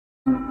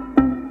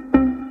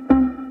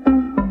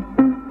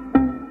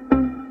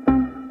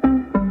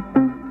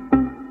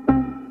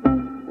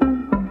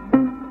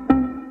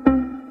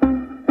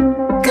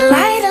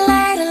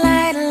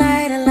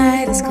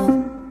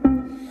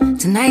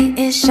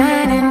is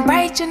shining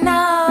bright, you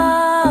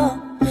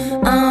know.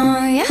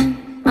 Oh yeah,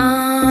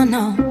 oh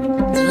no.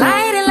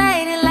 Light it,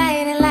 light it,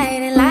 light it,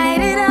 light it,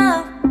 light it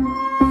up.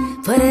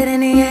 Put it in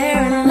the air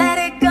and let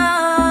it go.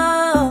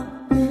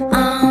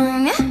 Oh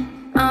yeah,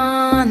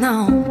 oh no.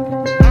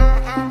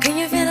 Can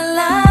you feel the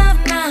love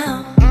now?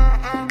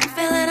 I'm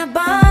feeling a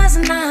buzz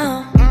now.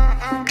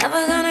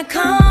 Never gonna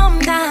calm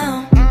down.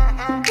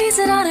 Piece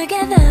it all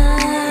together.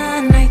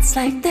 Nights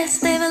like this,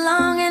 they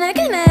belong in a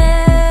Guinness.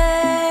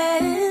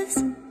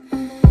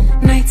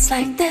 Nights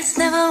like this,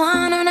 never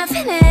want them to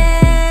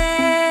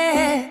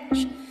finish.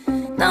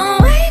 Don't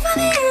wait for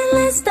the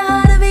endless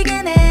start to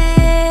beginning.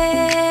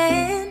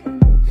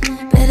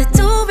 Better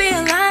to be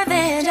alive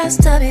than just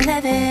to be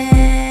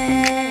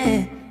living.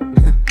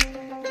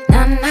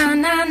 Na na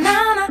na na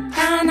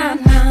na na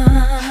na.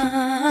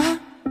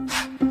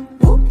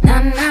 Na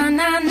na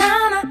na na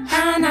na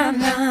na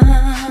na.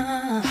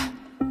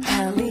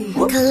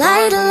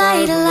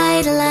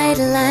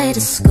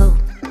 Kaleidoscope.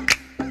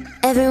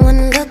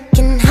 Everyone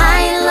looking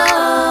high and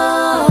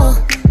low.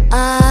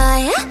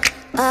 Yeah,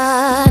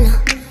 no.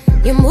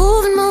 You're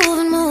moving,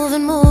 moving,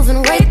 moving,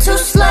 moving way too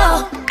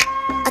slow.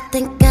 I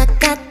think I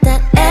got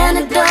that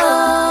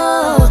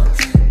antidote.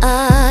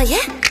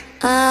 Yeah,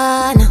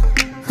 no.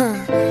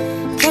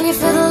 Can you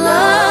feel the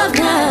love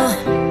now?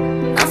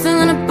 I'm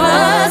feeling a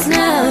buzz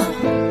now.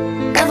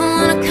 Never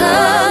wanna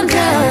come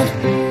down.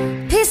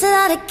 Piece it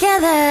all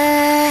together.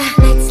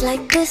 Nights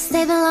like this,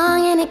 they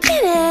belong in a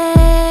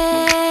Guinness.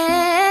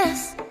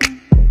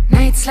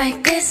 Nights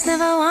like this,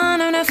 never want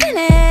them to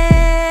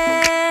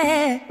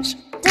finish.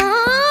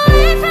 Don't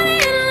wait for the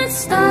end, let's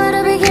start a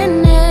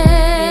beginning.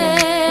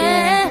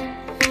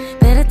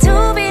 Better to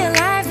be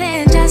alive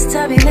than just to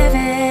be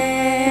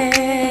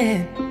living.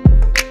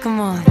 Come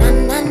on. Na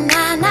na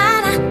na na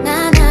na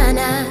na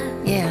na.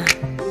 Yeah.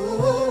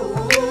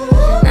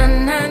 Na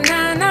na na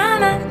na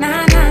na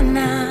na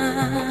na.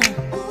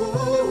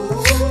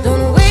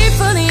 Don't wait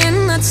for the end,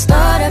 let's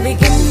start a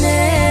beginning.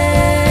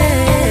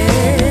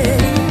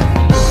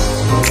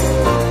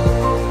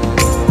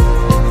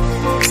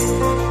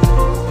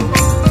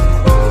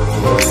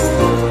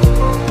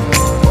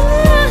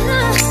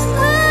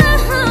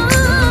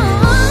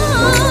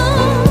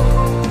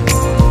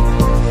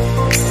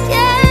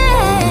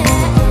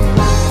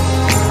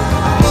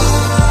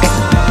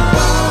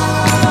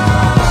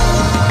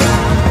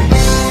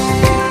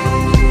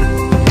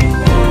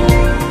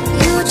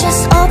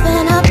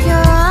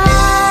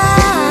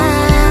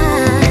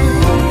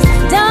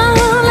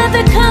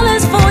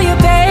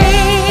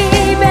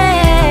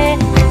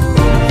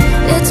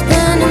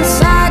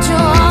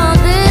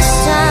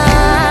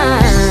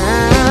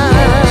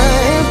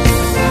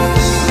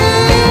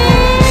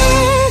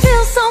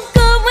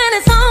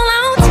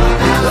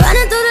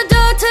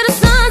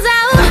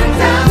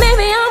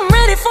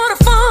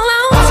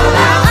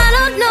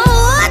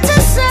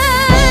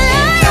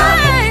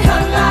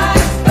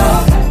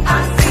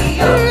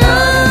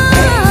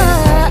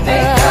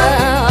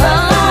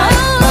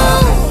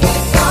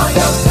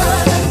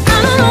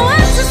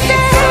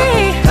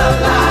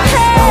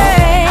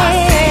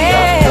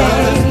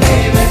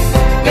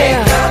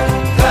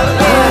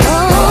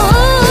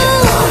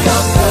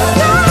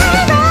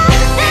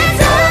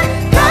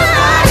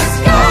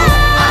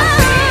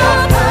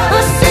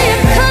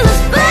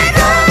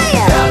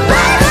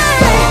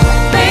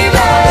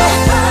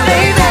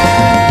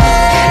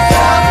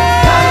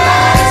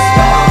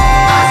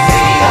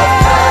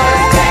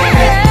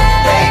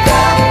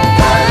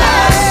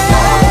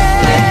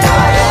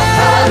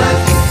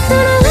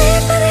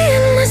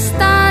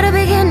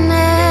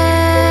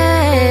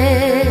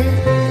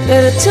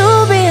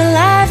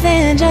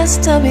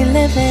 To be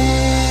living.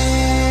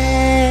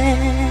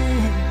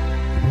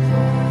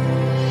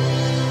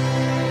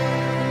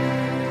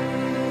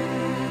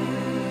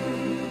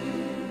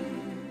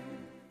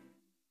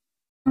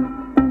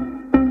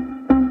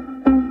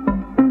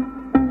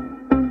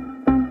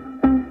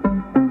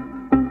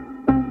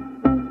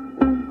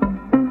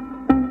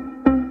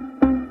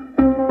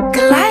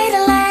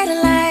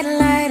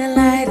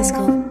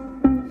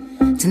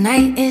 Kaleidoscope.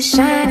 Tonight is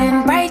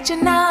shining bright,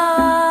 you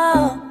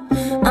know.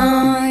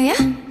 Oh yeah.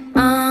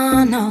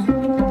 Oh no.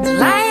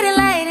 Light it,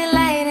 light it,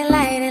 light it,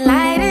 light it,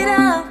 light it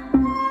up.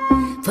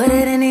 Put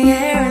it in the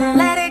air and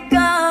let it go.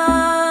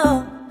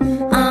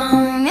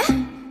 Oh yeah,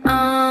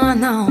 oh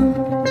no.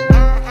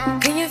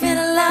 Can you feel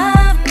the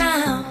love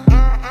now?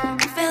 I'm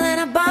feeling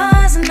a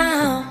buzz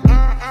now.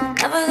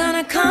 Never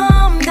gonna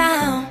calm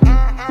down.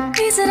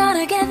 Piece it all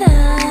together.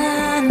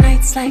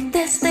 Nights like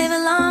this, they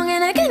belong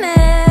in a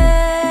Guinness.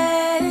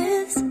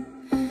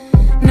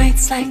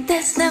 Nights like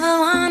this, never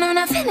want them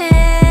to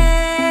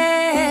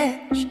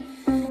finish.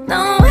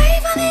 Don't wait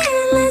for the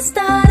endless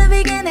start to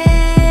beginning.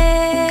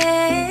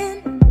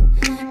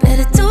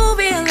 Better to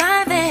be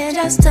alive than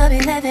just to be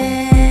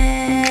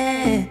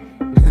living.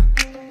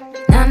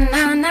 Na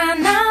na na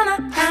na na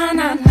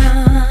na na.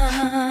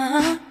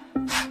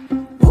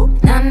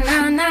 Na na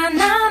na na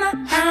na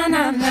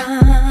na na.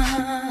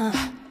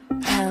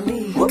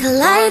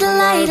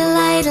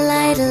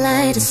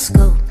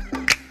 Kaleidoscope.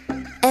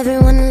 Everyone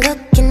everyone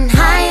looking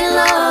high and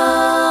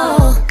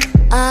low.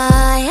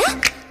 Yeah,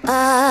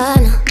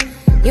 no.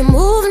 You're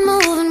moving,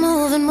 moving,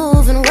 moving,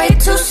 moving way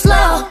too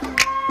slow.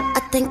 I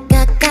think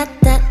I got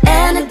that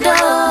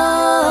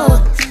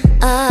antidote.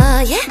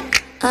 Yeah,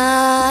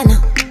 no.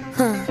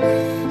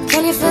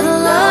 Can you feel the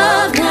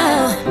love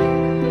now?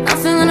 I'm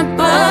feeling a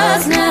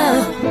buzz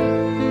now.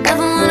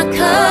 Never wanna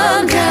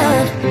come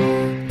down.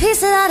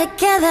 Piece it all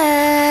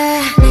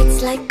together.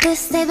 Nights like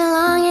this, they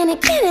belong in a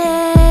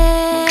Guinness.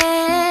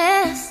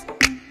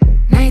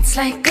 Nights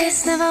like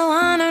this, never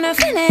want them to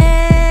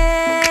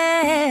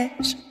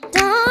finish.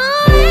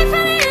 Don't wait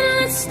for the end,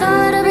 let's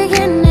start the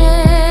beginning.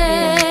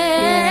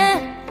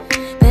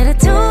 Better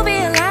to be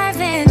alive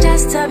than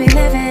just to be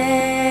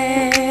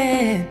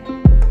living.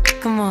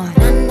 Come on.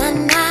 Na na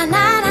na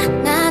na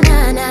na na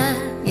na.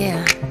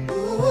 Yeah.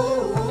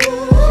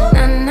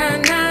 Na na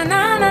na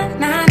na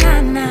na na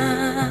na.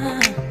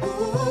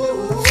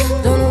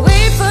 Don't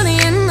wait for the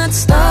end, let's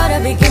start a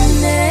beginning.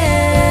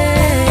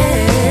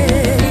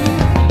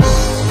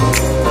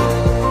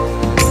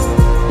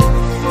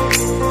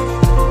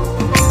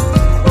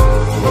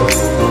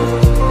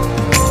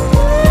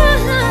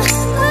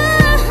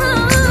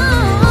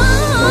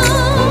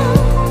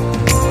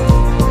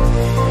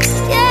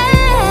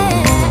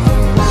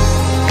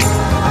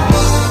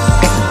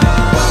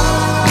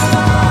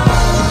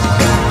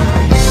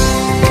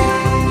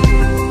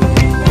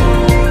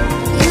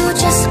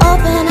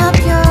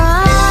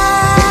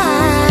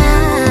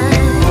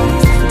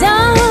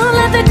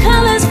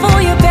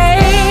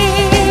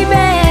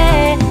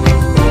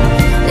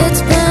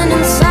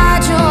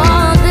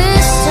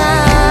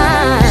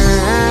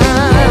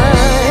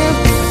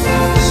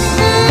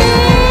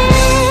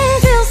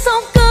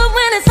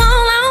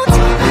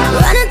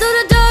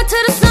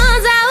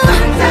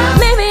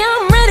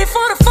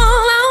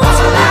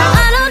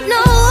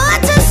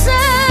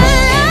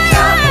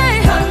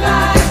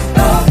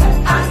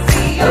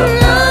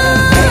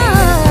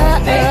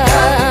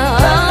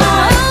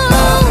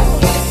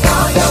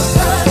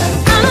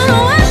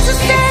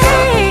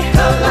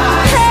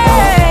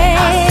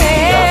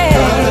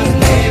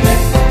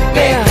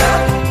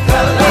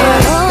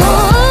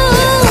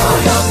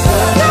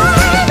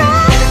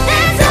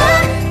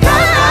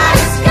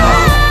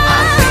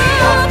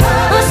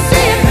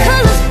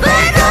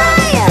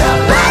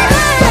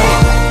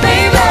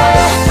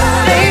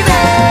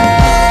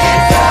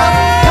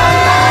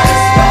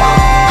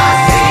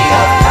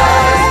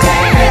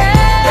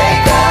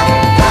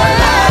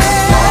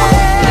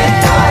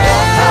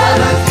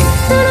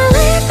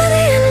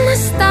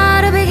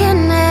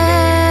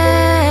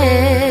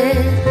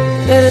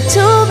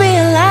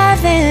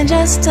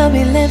 To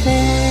be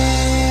living.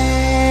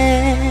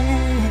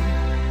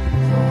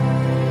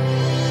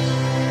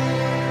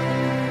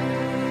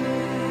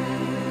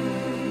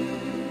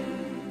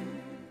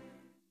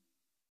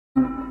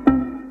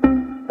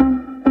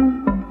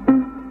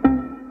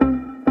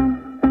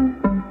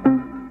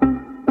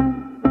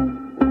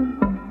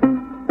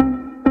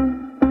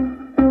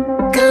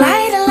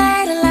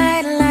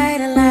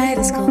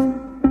 Kaleidoscope.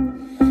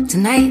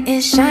 Tonight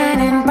is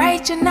shining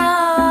bright, you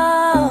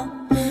know.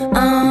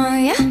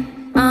 Yeah.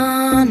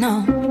 No.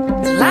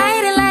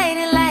 Light it, light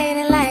it, light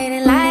it, light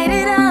it, light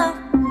it up.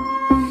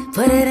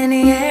 Put it in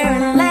the air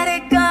and let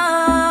it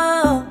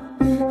go.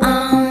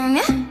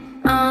 Yeah.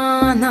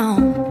 No.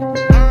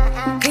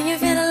 Can you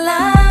feel the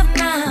love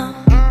now?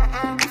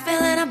 I'm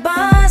feeling a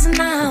buzz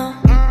now.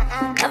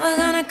 Never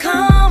gonna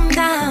calm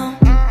down.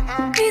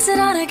 Piece it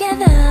all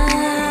together.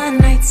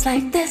 Nights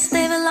like this,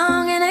 they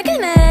belong in a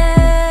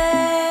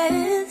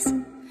Guinness.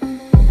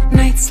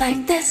 Nights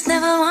like this,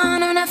 never want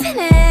them to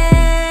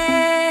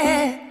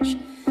finish.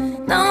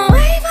 Don't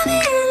wait for the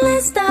end,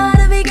 let's start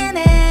the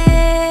beginning.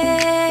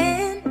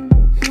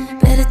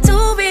 Better to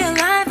be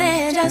alive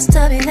than just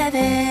to be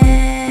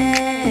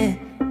living.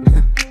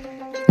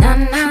 Na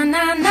na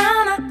na na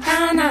na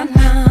na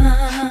na.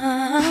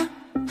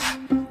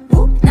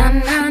 Na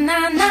na na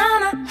na na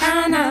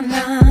na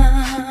na.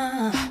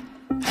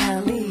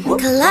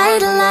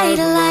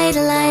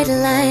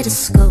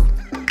 Kaleidoscope.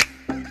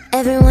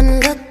 Everyone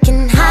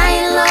looking high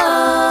and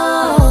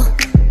low.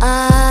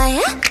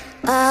 Yeah,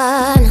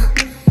 no.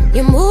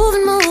 You're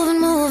moving, moving,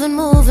 moving,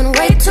 moving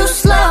way too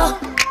slow.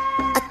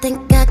 I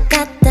think I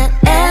got that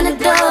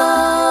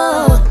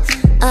antidote.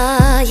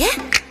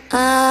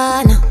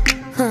 Yeah, no.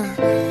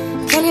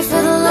 Can you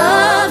feel the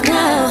love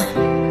now?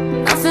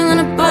 I'm feeling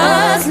a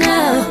buzz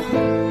now.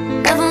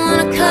 Never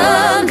wanna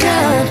come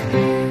down.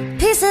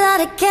 Piece it all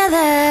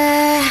together.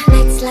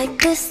 Nights like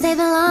this, they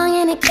belong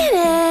in a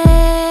Guinness.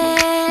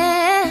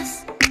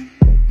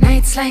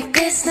 Nights like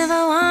this,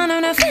 never want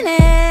them to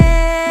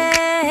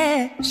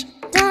finish.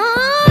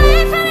 Don't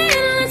wait for the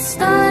end, let's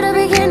start the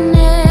beginning.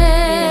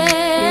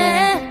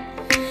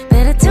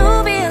 Better to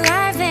be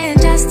alive than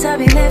just to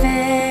be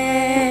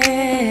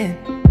living.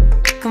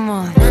 Come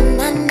on. Na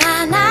na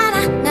na na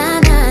na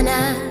na na.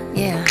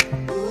 Yeah.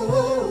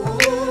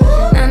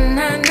 Na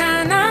na na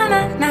na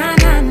na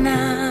na na.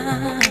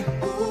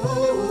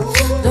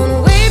 Don't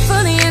wait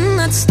for the end,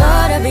 let's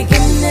start the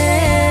beginning.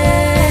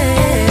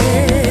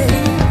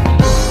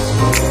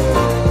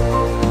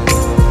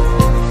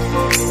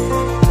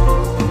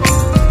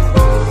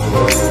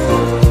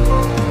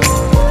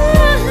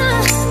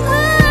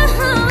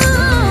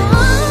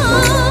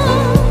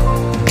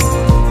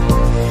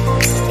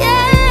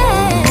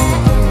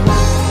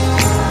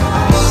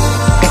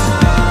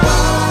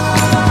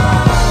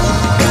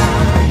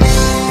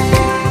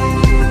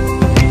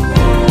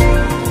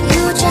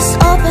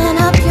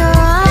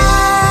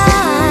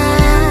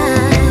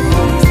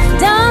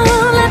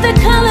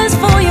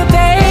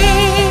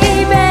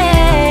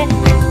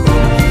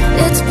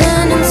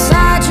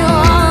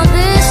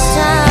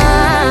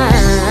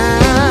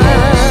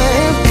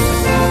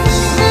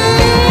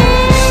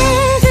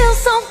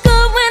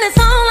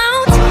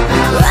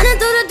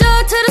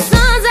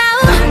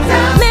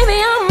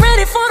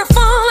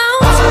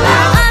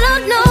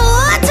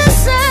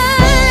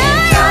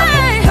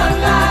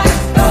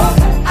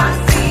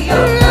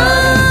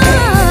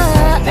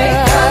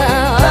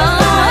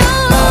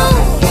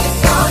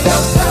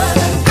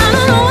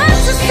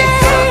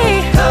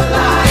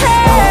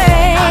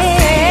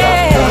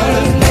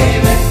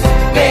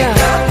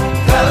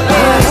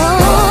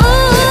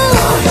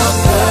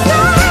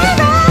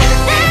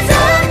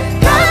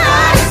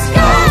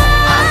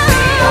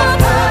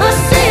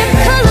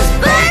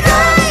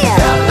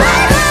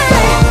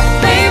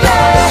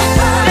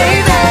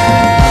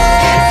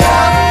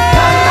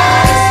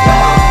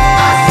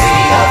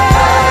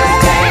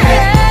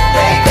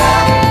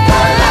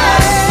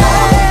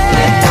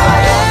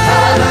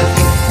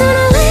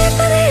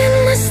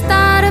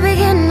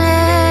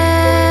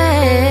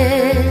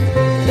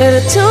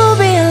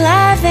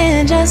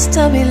 just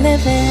to be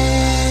living.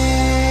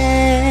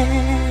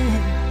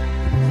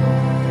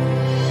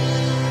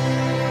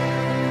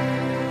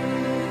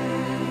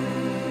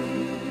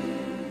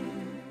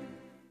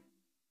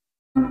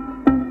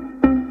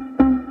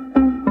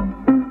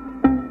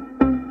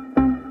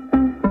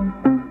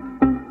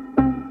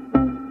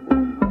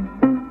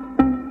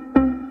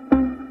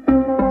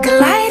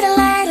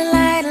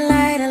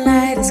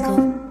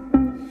 Kaleidoscope.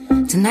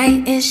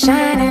 Tonight is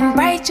shining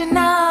bright, you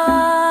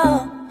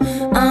know.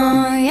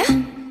 Oh yeah,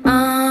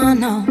 oh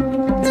no.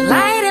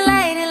 Light it,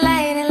 light it,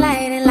 light it,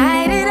 light it,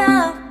 light it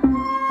up.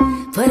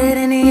 Put it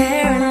in the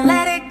air and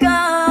let it go.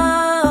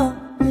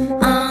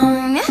 Oh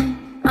yeah,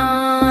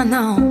 oh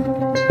no.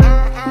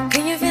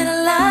 Can you feel the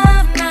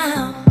love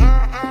now?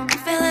 I'm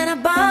feeling a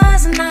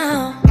buzz now.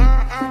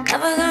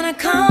 Never gonna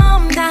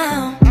calm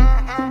down.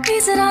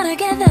 Piece it all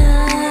together.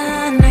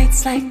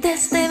 Nights like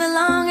this, they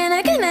belong in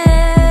a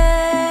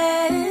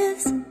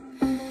Guinness.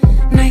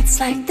 Nights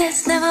like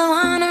this, never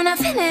want them to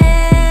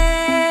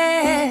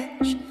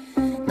finish.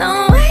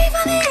 Don't wait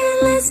for the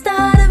endless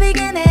start to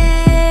beginning.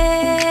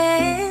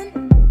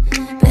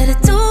 Better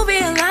to be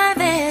alive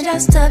than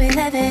just to be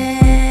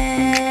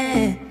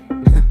living.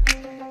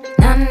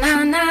 Na na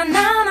na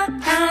na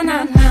na na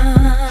na.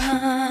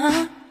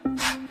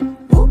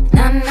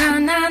 Na na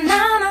na na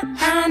na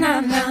na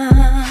na.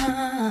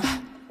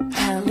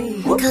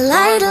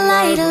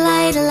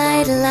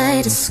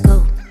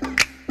 Kaleidoscope.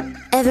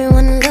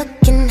 Everyone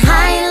looking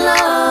high and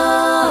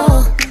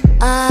low.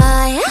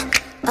 Yeah,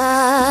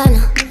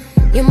 no.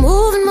 You're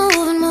moving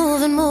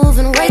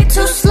way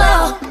too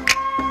slow.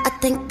 I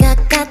think I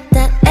got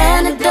that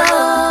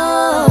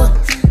antidote.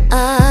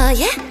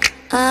 Yeah,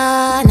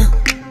 no.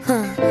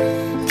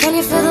 Can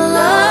you feel the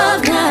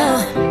love now?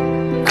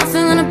 I'm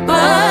feeling a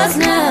buzz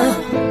now.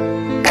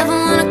 Never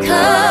wanna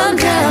come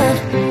down.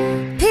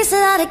 Piece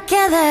it all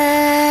together.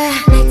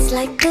 Nights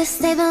like this,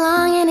 they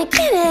belong in a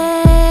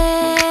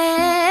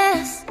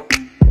Guinness.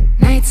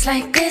 Nights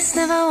like this,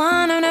 never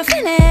want them to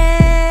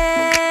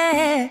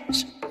finish.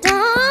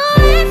 Don't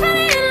wait for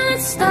the end,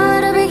 let's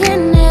start a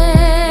beginning.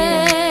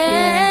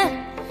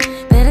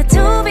 Better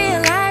to be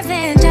alive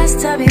than just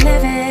to be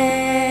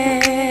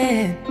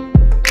living.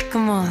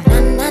 Come on. Na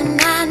na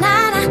na na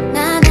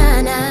na na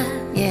na.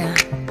 Yeah.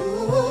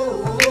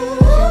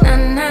 Na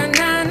na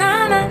na na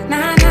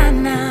na na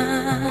na.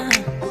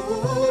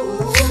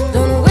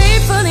 Don't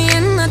wait for the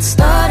end, let's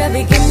start a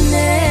beginning.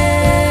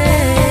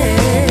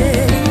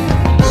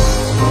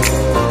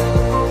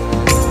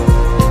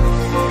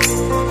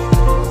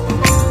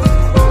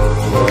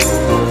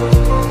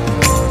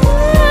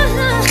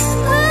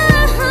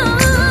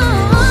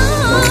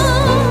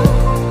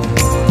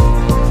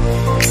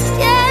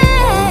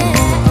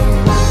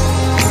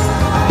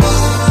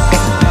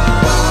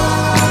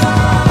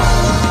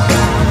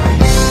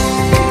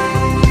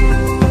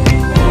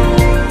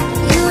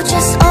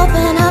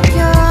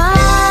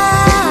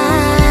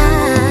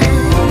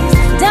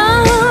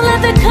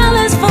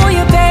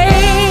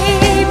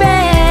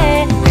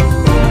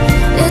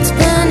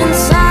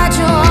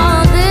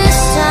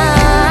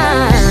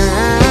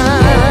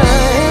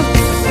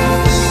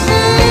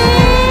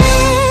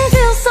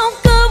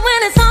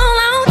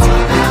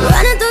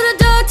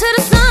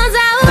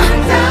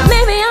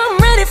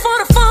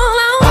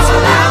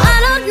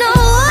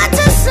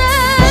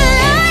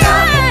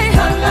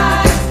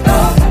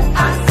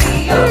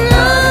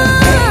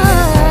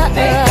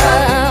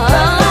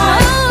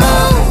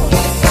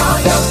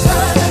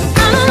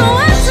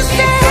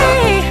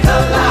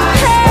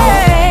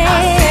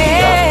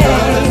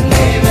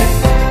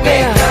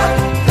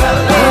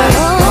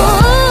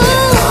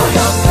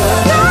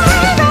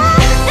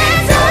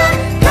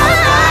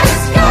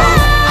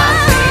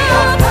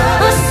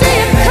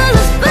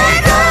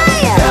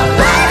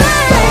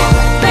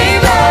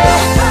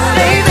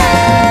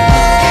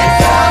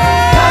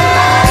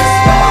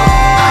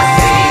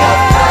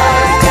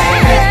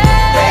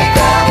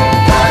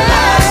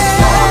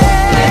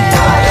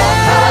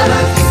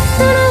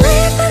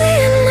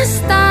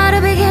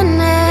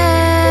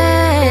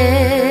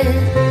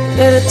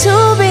 Better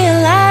to be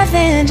alive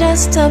than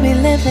just to be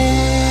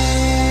living.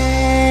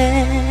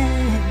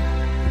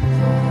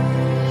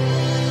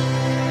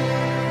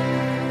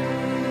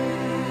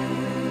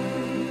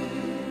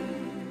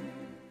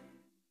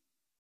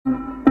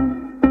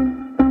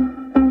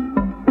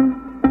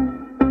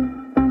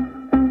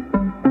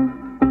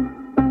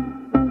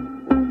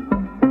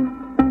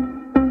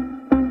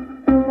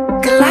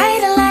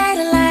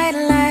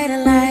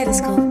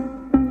 Kaleidoscope.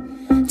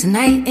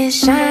 Tonight is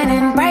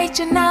shining bright,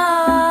 you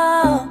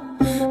know.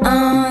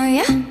 Oh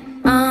yeah,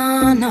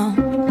 oh no.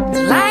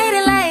 Light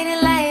it, light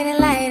it, light it,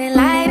 light it,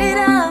 light it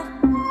up.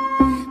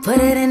 Put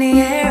it in the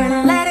air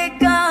and let it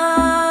go.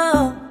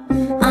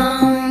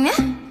 Oh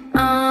yeah,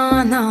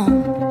 oh no.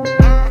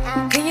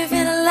 Can you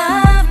feel the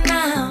love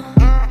now?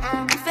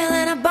 I'm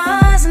feeling a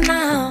buzz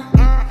now.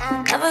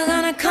 Never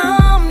gonna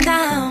calm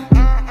down.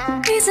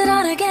 Piece it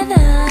all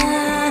together.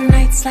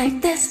 Nights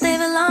like this, they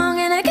belong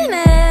in a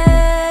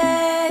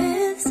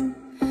Guinness.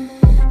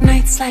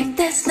 Nights like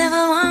this,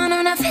 never want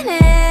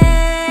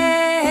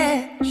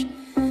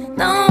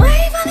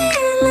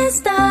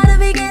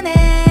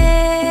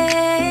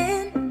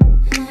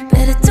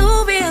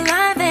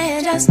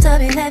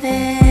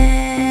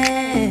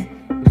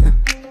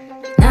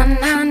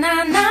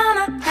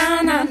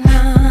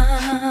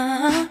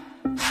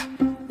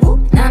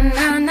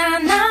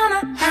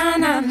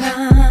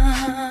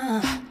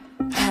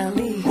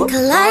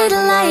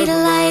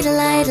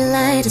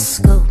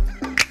Kaleidoscope.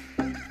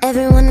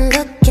 Everyone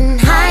looking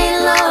high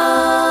and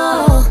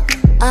low.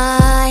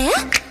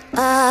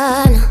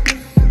 Yeah, no.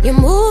 You're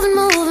moving,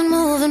 moving,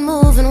 moving,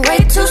 moving way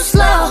too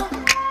slow.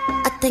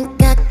 I think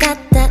I got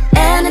that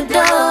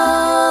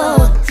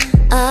antidote.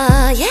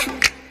 Yeah,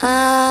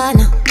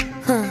 no.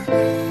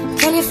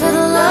 Can you feel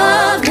the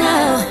love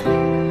now?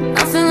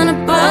 I'm feeling a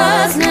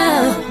buzz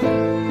now.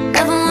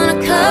 Never wanna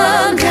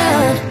come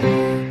down.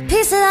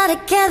 Piece it all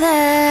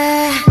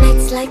together.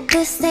 Nights like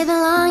this, they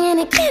belong in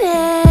a Guinness.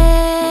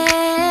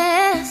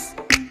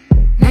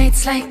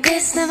 Nights like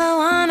this, never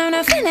want them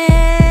to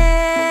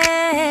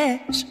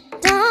finish.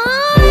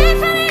 Don't wait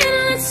for the end,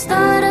 let's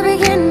start the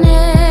beginning.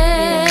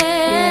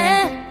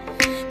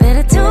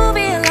 Better to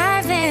be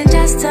alive than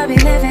just to be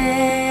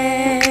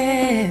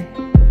living.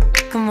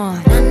 Come on.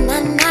 Na na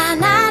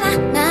na na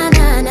na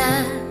na na.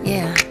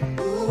 Yeah.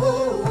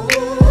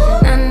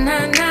 Na na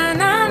na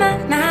na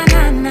na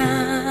na na.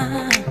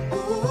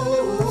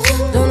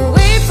 Don't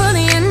wait for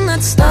the end,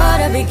 let's start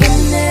the beginning.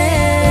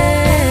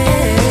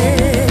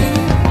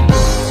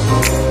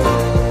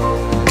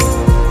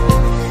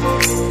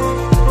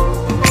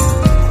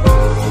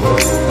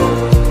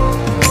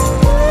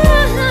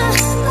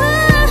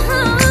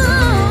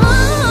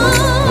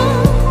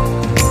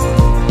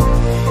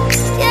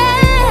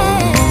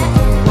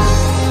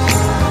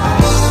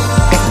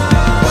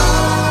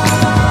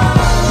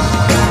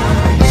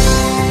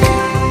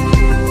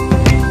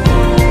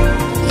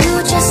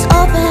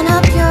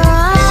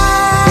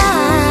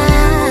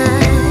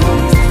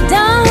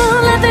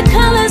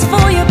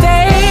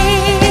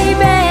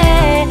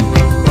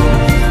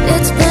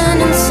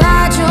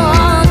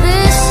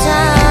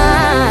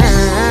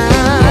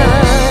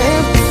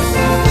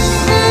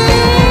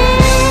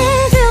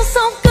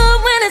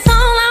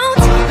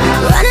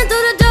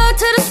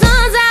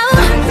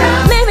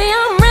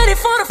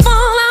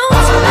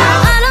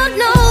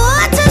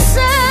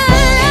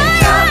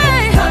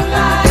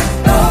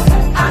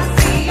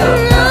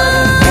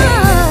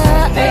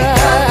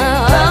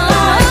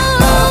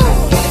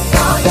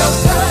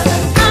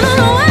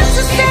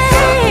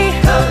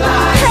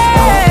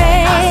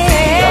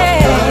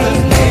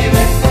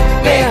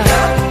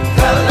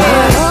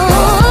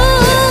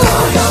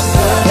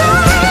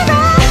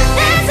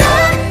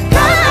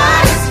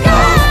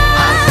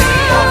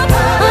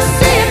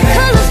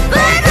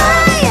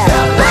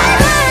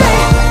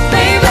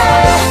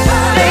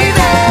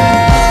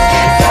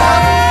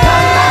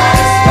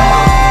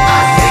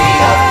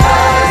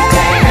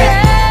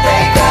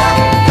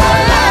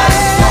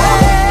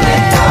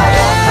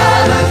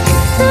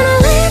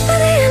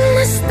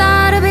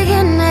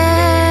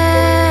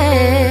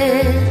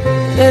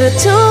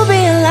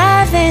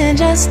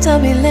 To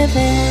be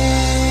living.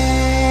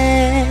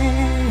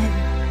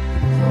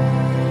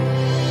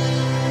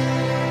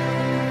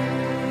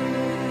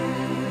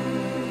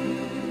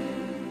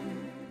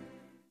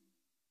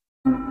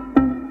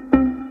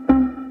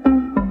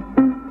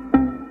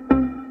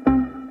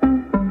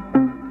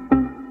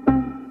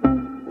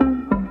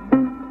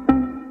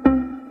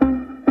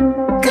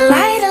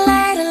 Kaleidoscope.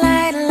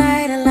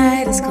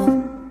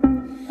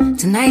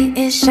 Tonight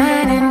is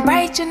shining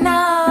bright, you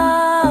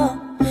know.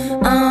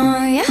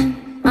 Yeah.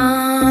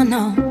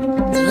 No.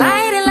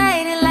 Light it,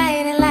 light it,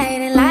 light it,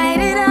 light it, light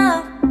it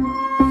up.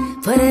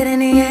 Put it in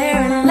the air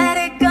and let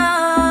it go.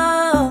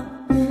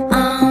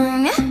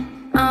 Yeah.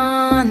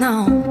 No.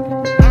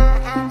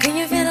 Can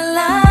you feel the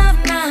love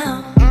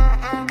now?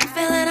 I'm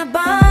feeling a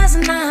buzz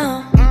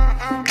now.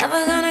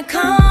 Never gonna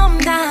calm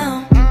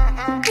down.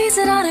 Piece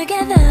it all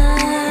together.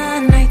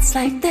 Nights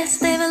like this,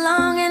 they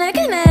belong in a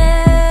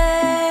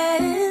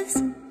Guinness.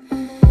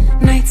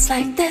 Nights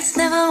like this,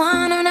 never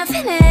want them to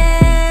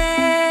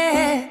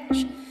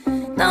finish.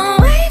 Don't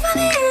wait for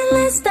the end,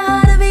 let's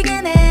start the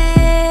beginning.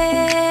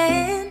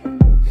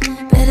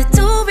 Better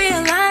to be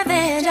alive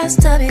than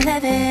just to be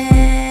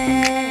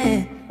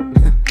living.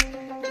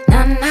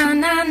 Na na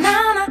na na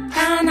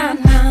na na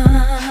na.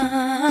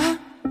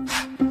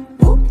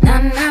 Na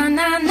na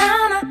na na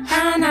na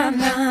na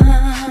na.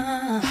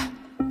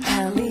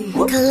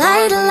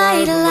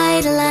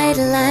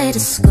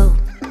 Kaleidoscope.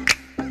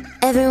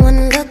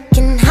 Everyone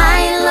looking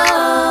high and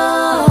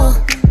low.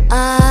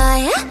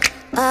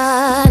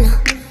 Yeah, no.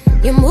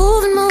 You're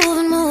moving,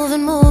 moving,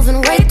 moving,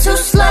 moving way too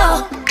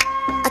slow.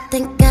 I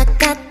think I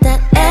got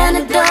that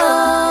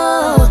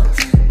antidote.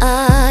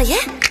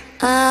 Yeah,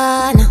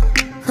 no.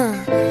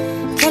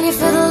 Can you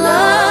feel the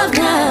love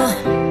now?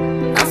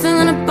 I'm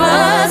feeling a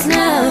buzz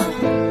now.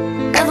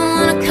 Never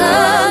wanna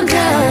come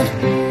down.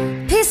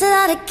 Piece it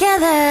all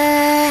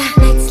together.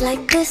 Nights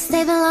like this,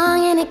 they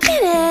belong in a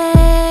Guinness.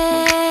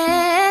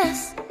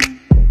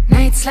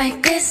 Nights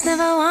like this,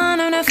 never want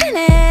them to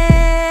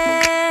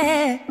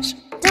finish.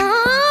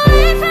 Don't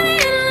wait for the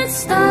end, let's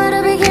start the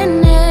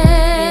beginning.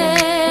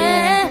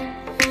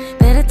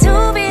 Better to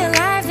be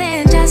alive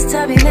than just to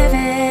be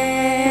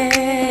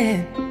living.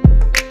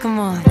 Come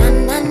on. Na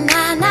na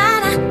na na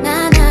na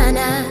na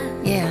na.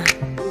 Yeah.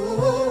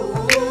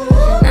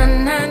 Na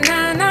na na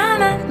na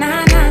na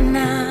na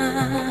na.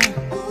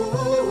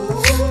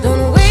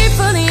 Don't wait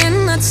for the end,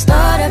 let's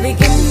start the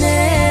beginning.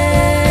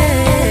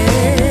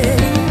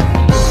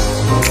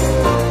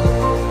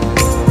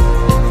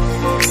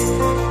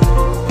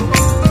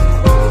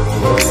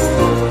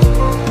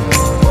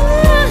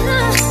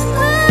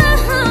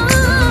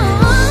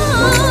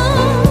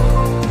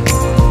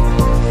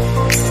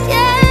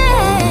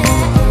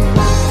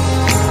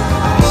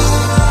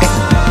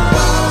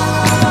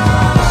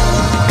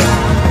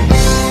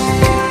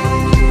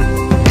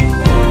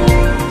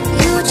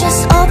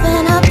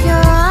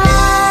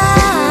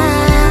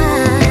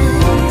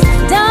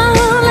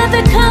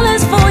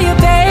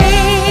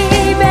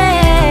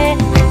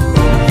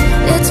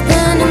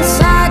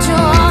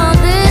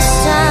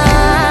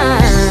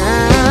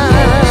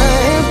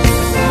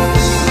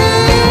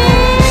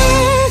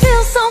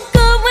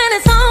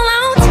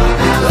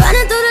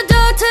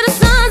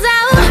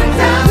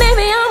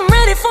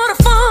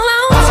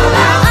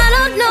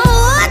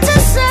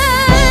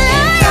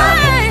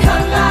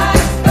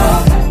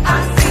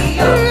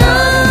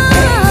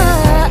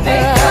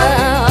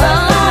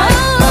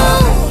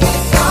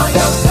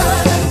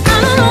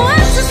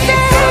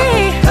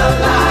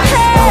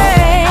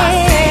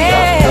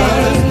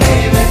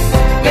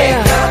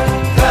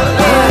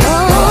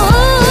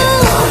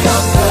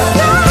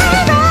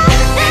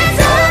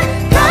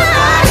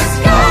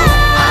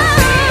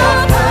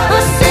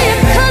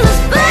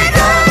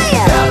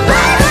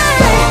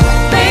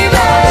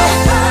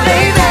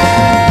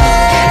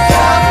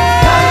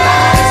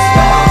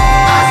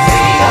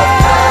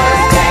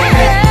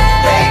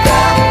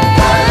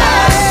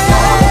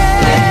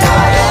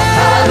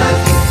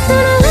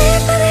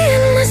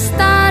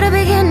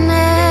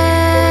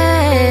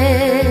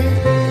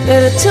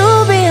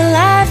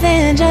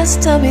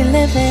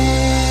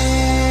 living.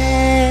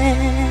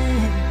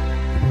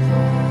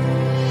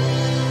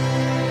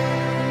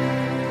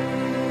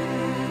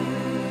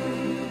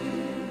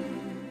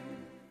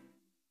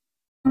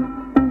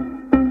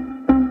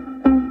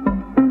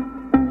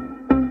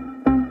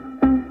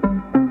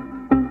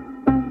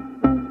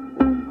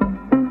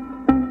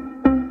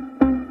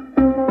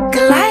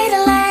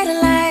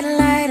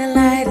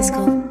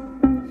 Kaleidoscope.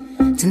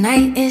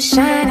 Tonight is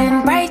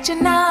shining bright,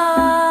 you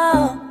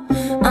know.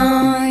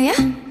 Oh yeah,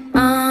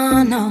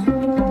 oh no.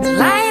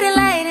 Light it,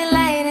 light it,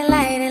 light it,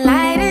 light it,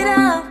 light it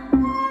up.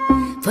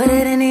 Put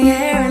it in the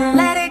air and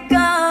let it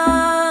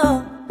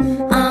go.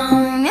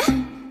 Oh yeah,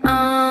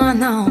 oh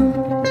no.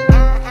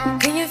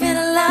 Can you feel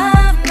the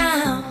love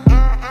now?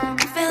 I'm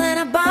feeling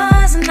a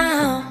buzz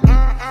now.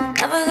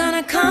 Never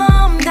gonna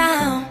calm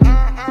down.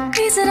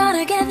 Piece it all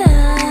together.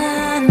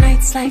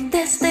 Nights like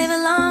this, they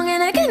belong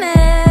in a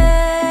Guinness.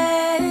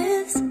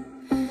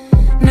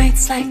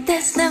 Nights like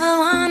this, never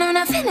want them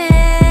to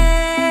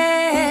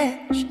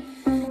finish.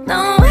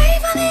 Don't wait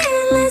for the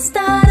endless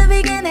start to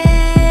beginning.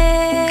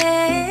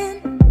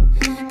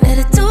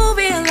 Better to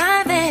be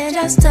alive than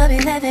just to be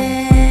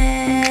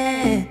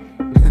living.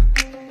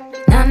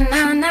 Na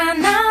na na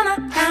na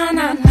na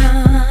na na.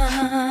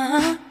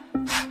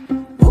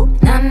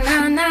 Na na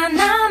na na na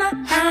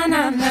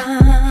na na.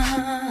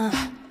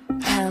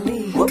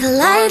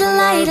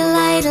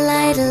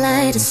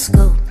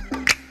 Kaleidoscope.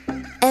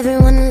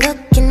 Everyone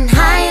looking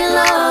high and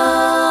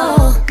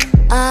low.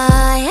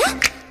 Yeah,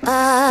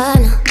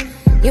 no.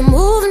 You're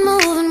moving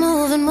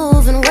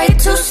way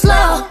too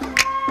slow.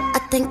 I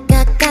think I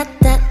got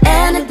that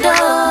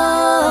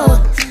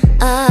antidote.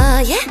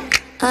 Yeah,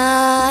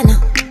 no.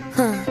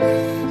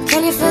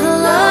 Can you feel the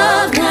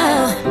love now?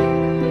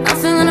 I'm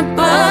feeling a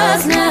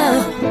buzz now.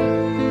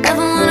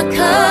 Never wanna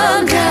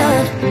come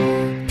down.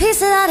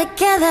 Piece it all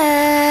together.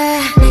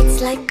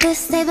 Nights like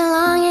this, they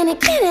belong in a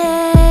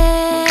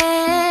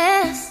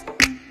Guinness.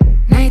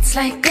 Nights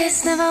like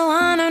this, never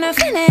want them to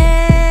finish.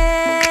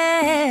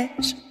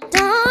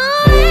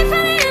 Don't wait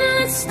for the end,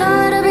 let's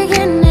start a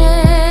beginning.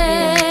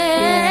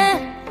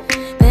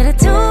 Better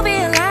to be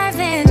alive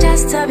than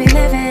just to be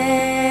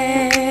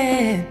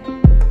living.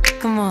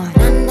 Come on.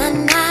 Na na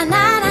na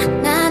na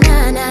na na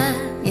na.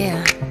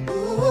 Yeah.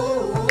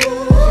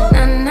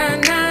 Na na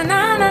na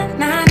na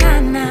na na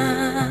na.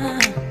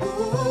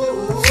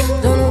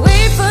 Don't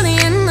wait for the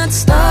end, let's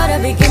start a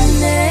beginning.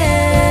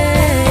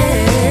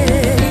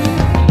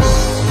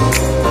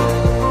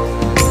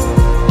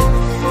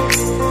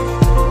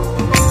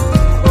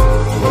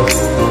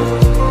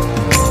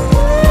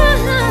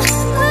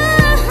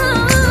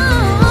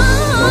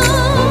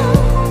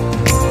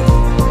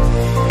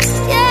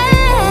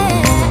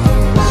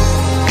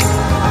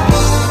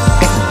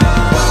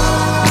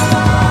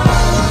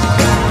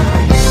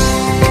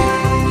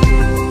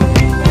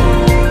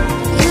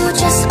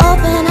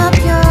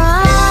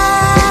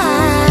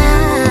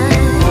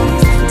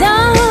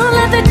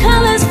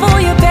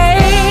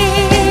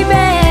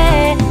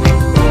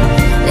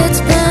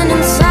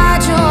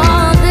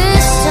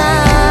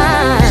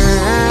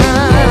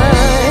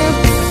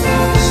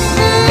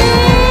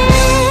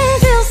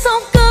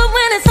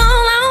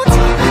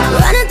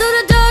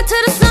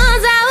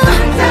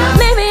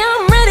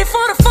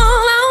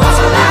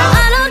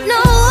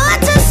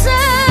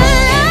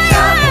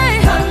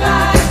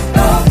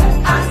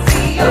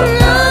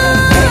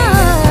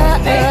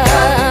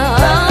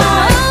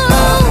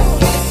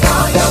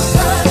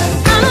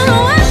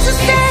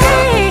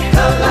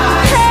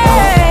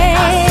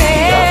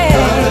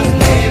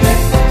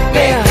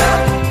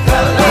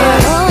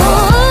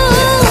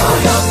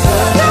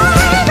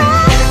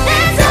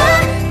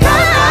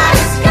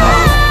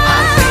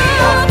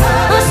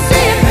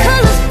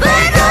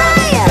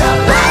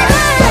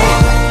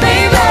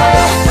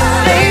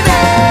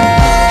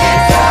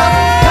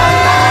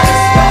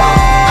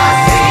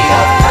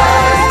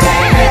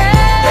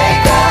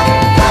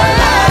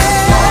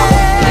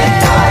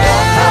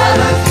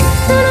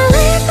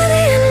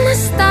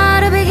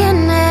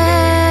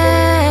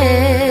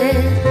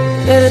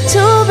 Better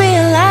to be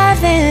alive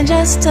than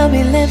just to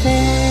be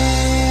living.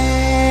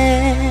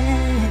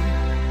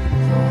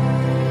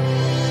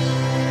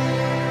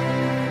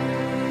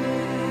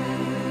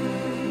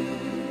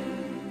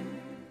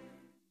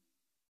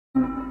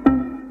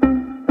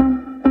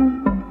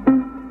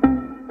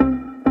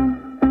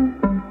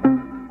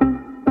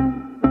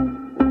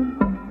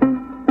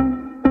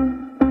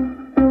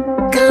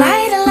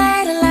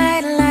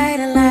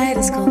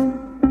 Kaleidoscope.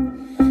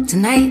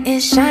 Tonight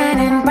is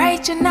shining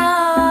bright, you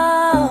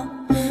know.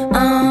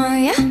 Oh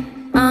yeah,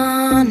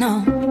 oh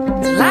no.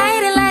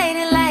 Light it, light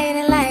it, light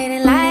it, light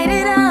it, light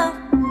it up.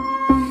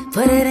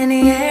 Put it in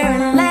the air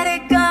and let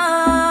it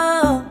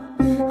go.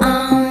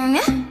 Oh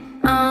yeah,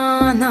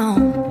 oh no.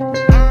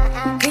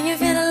 Can you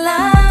feel the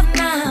love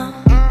now?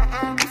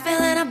 I'm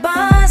feeling a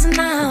buzz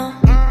now.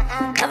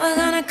 Never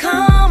gonna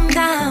calm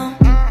down.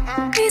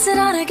 Piece it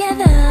all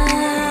together.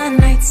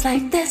 Nights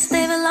like this,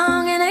 they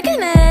belong in a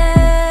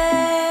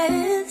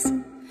Guinness.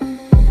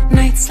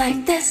 Nights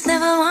like this,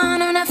 never want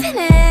them to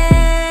finish.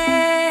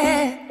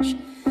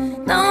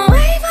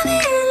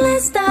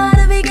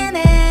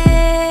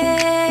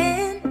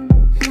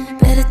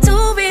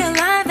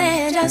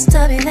 just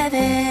to be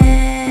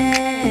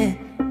living.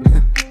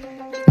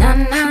 Na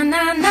na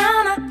na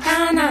na na na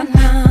na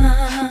na.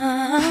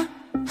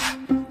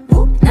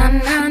 Na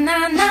na na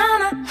na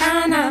na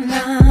na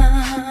na.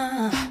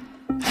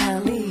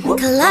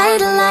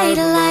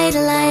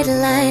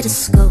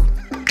 Kaleidoscope.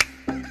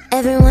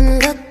 Everyone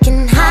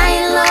looking high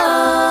and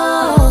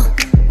low.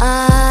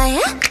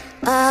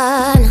 No.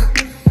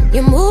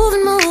 You're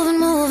moving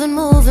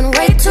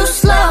way too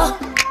slow.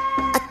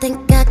 I think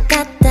I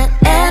got that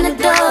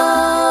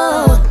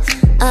antidote.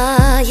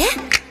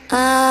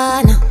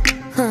 No.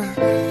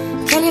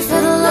 Can you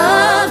feel the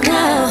love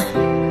now?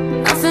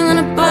 I'm feeling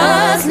a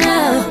buzz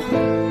now.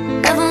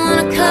 Never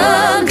wanna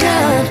come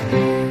down.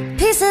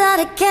 Piece it all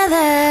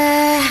together.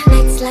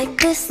 Nights like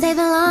this, they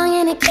belong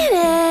in a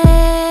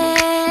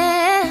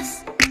Guinness.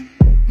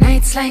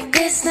 Nights like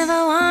this, never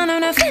want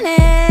them to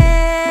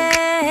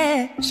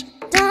finish.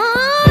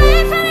 Don't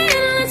wait for the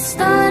end, let's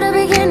start the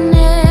beginning.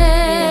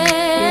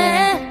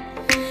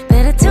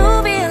 Better to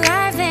be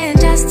alive than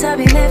just to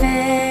be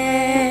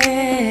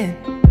living.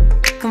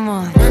 Come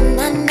on. Na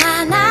na na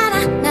na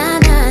na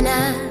na na.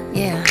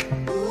 Yeah.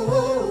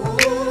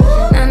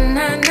 Na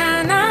na na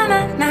na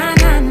na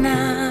na na.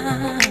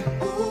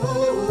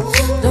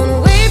 Don't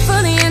wait for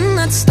the end,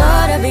 let's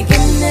start the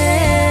beginning.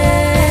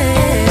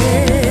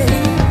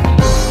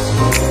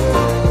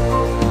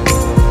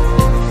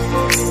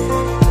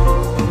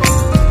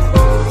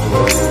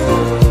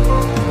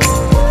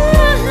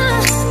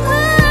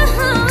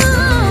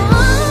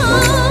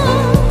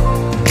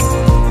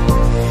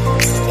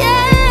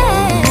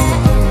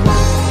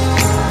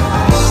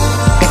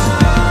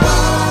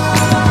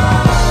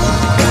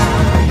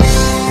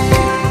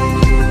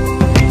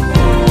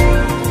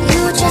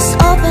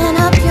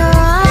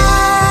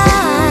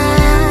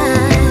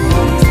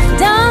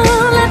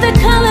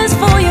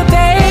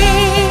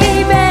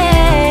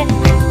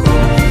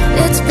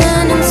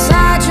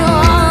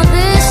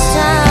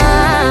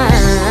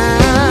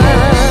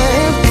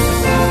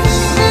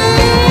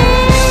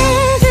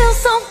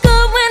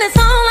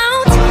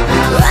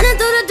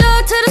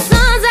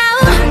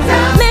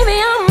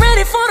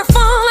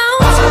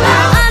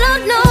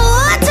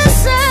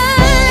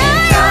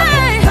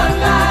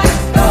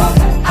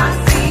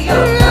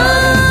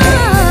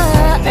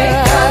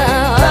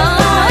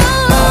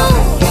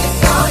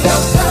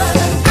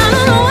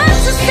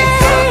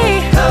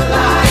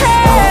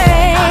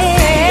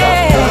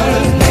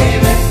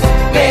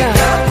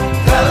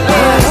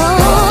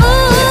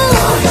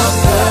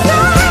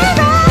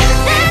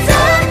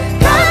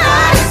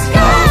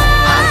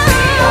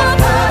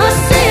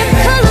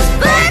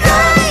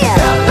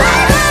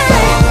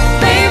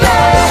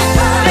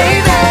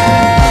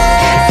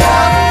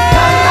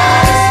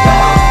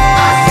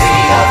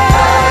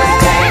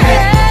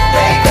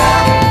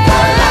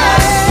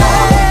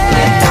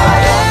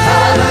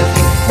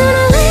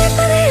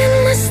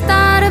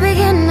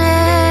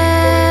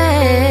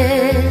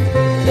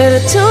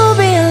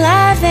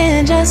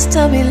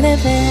 To be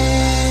living.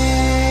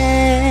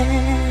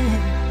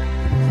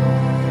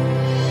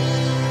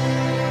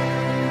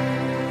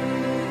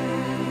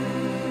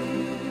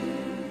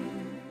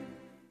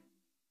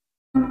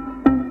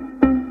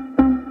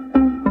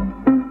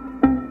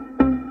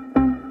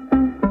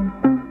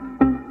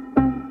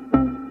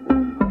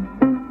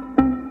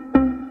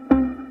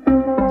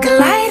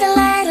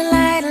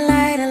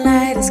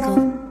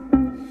 Kaleidoscope.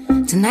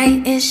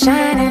 Tonight is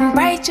shining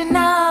bright, you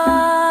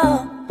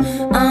know.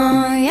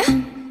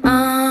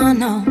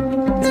 No.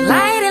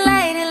 Light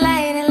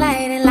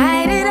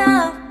it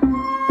up.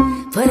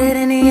 Put it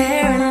in the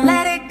air and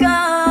let it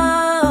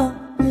go.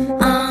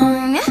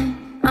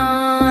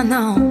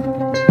 No.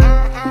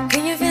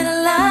 Can you feel the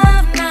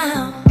love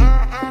now?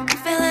 I'm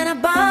feeling a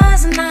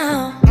buzz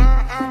now.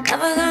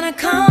 Never gonna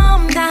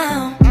calm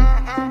down.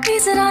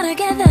 Piece it all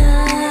together.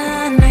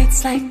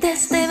 Nights like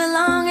this, they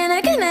belong in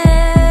a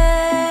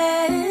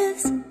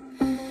Guinness.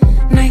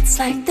 Nights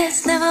like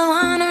this, never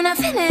want them to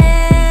finish.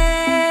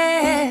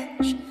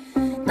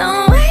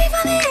 Don't wait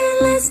for the end,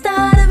 let's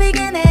start the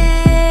beginning.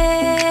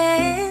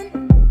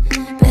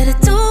 Better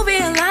to be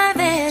alive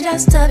than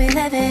just to be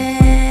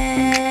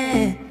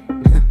living.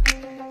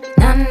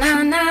 Na na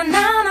na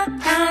na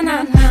na na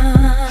na.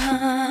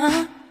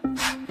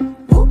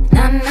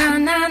 Na na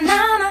na na na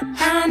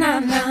na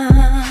na.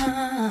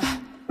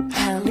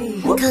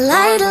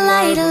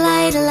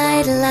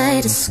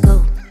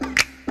 Kaleidoscope.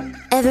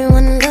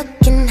 Everyone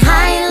looking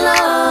high and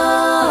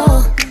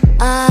low.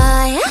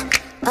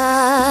 No.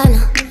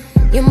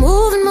 You're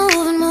moving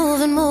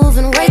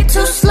way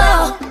too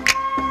slow.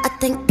 I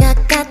think I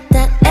got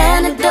that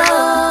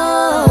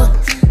antidote.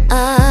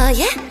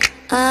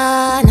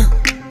 No.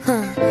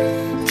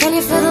 Can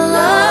you feel the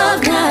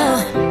love now?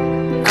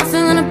 I'm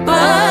feeling a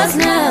buzz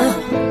now.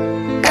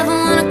 Never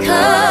wanna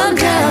come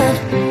down.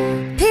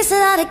 Piece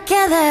it all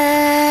together.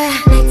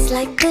 Nights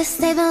like this,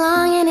 they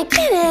belong in a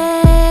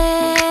Guinness.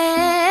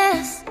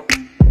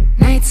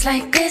 Nights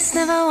like this,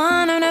 never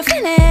want them to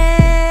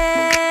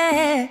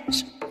finish.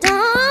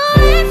 Don't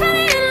wait for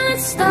the end,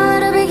 let's start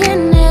the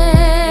beginning.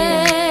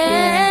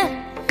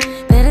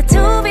 Better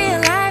to be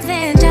alive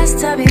than just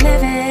to be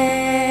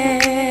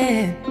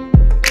living.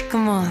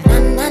 Come on.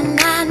 Na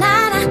na na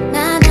na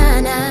na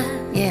na na.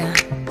 Yeah.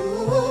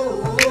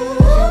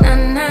 Na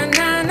na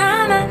na na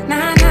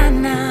na na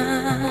na.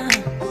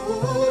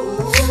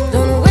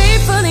 Don't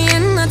wait for the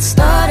end, let's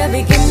start a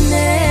beginning.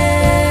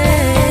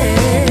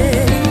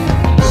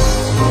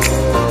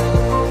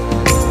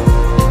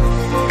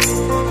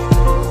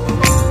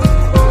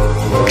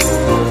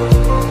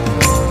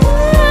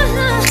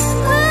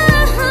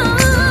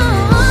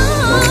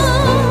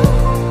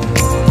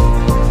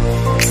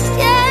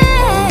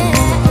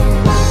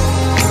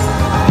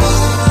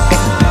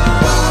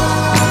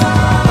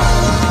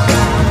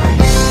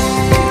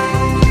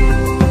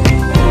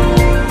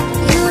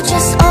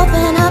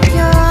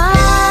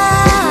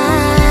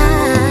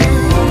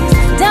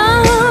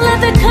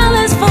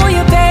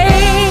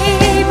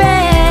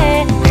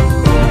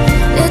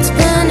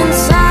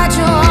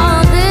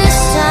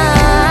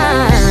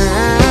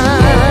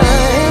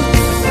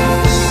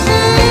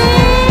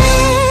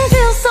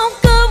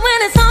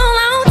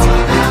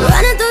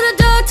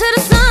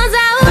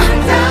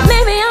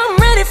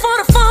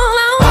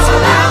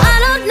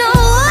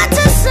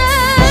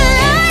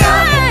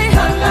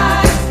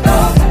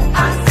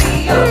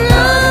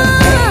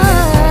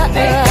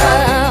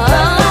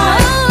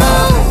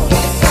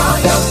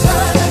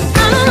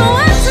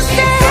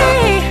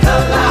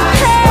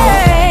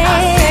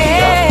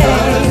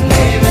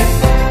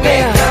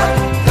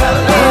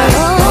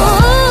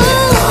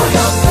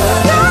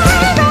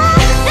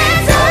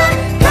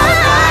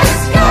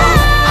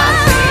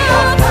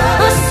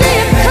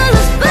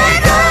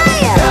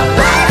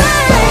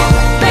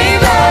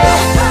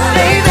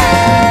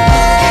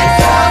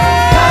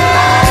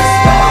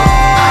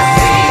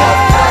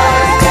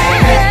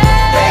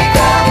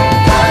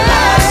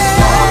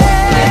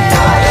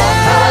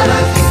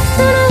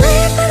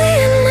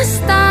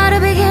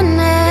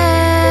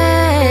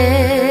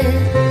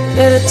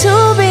 To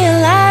be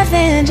alive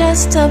and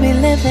just to be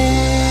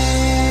living.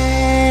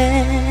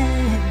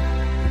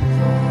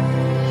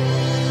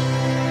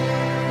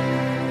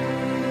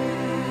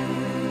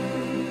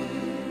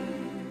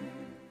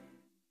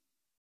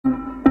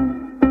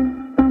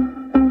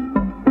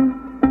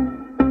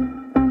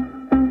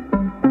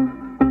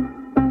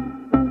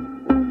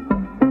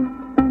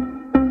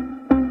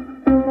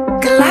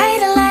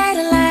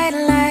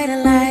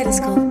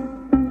 Kaleidoscope.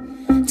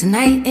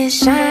 Tonight is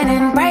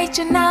shining bright,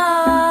 you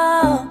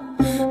know.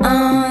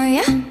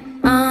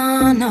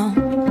 Yeah, no.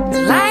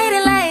 Light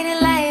it, light it,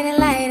 light it,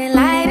 light it,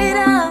 light it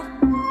up.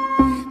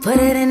 Put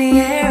it in the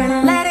air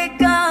and let it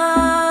go.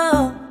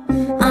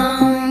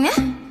 Yeah,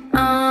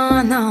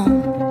 no.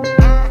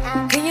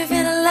 Can you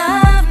feel the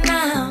love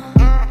now?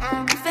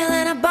 I'm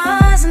feeling a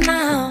buzz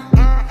now.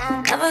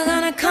 Never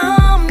gonna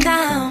calm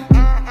down.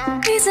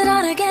 Piece it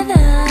all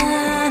together.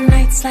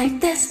 Nights like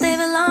this, they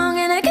belong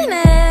in a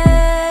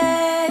Guinness.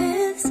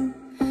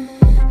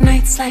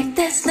 Nights like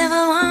this,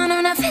 never want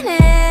them to finish.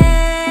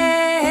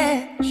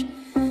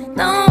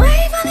 Don't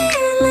wait for the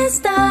end, let's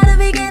start a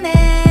beginning.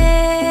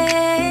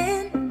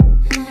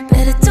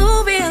 Better to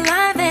be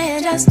alive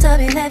than just to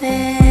be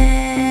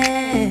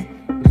living.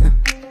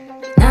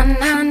 Na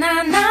na na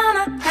na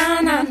na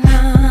na na.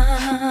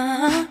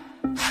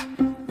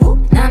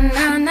 Na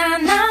na na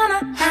na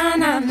na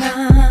na na.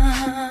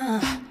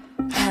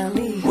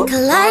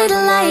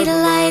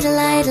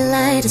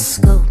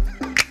 Kaleidoscope.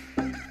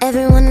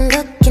 Everyone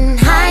looking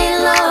high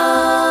and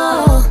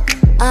low.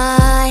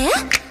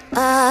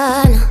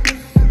 No.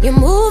 You're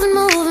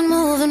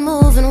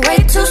moving way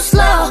too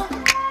slow.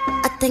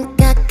 I think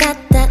I got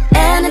that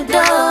antidote.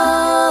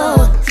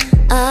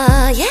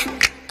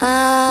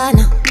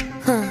 No.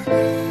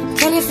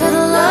 Can you feel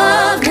the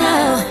love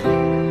now?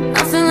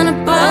 I'm feeling a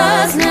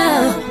buzz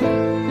now.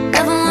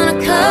 Never wanna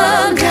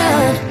come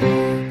down.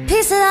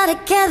 Piece it all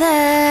together.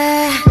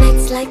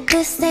 Nights like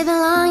this, they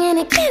belong in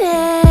a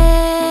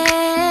Guinness.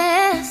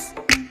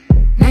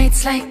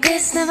 Nights like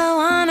this, never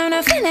want them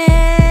to finish.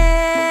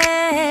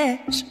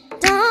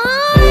 Don't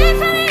wait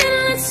for the end,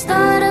 let's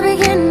start a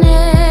beginning.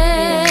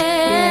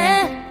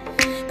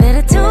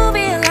 Better to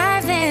be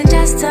alive than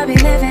just to be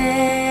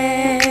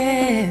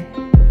living.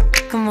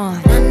 Come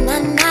on. Na na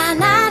na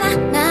na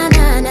na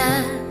na na.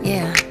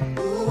 Yeah.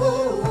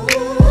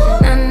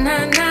 Na na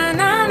na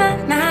na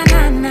na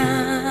na na.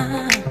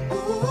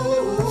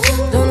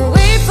 Don't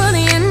wait for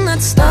the end,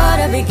 let's start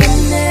a beginning.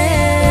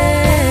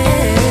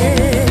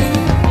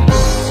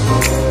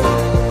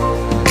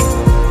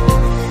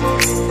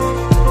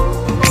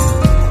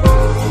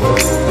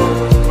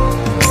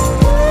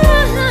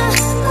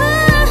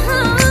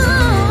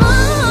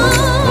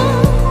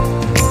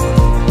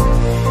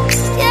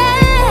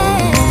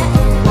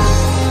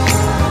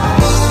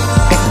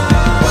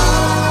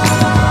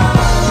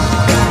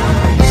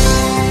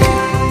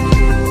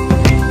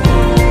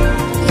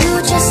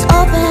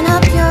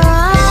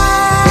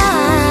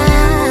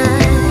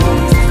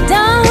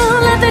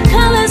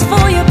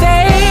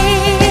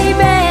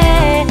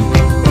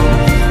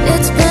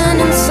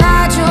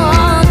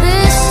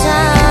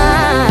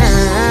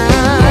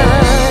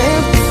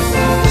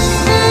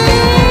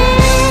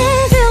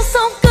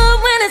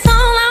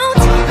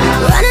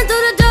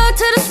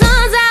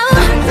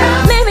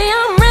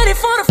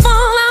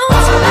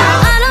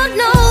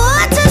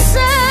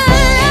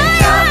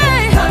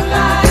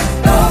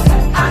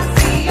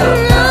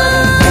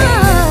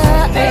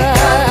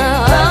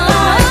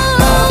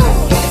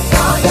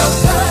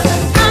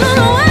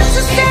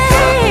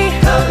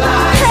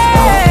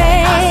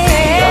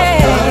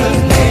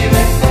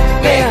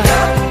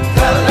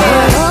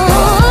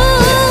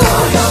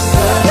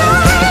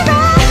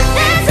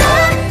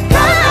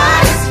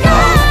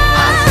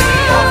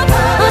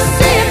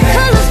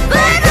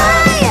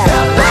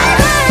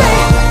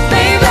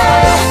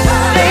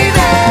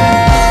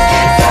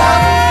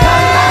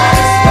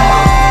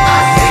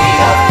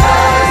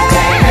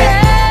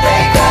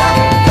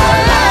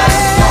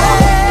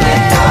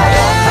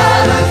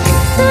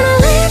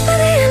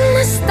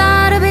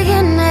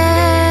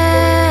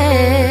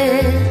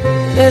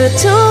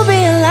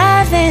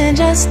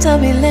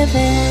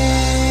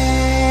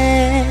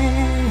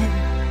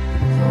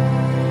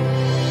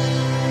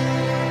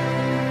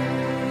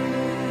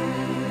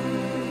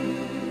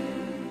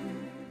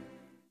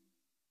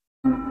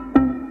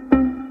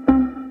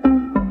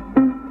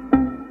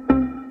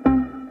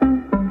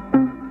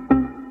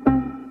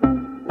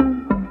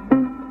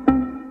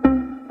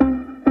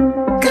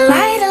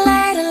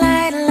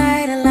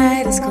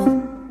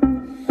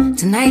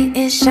 Tonight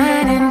is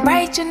shining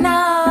bright, you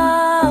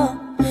know.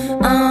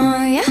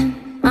 Oh yeah,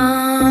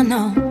 oh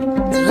no.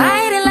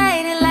 Light it,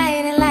 light it,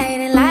 light it,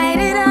 light it, light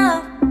it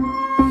up.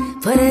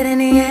 Put it in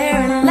the air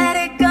and let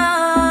it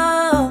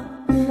go.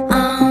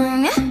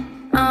 Oh yeah,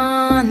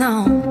 oh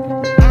no.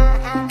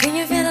 Can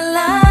you feel the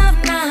love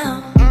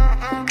now?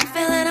 I'm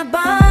feeling a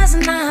buzz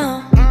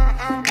now.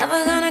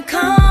 Never gonna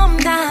calm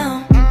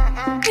down.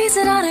 Piece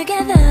it all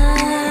together.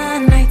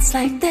 Nights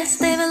like this,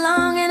 they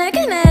belong in a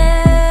Guinness.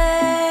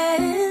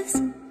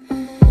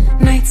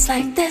 Nights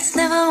like this,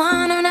 never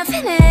want them to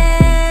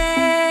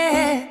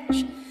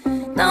finish.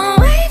 Don't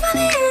wait for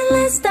the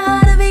endless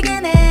start to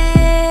beginning.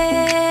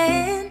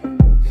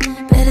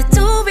 Better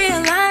to be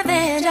alive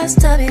than just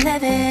to be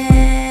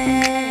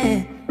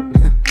living.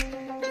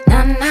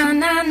 Na na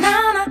na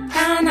na na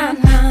na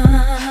na.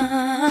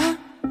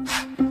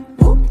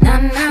 Na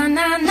na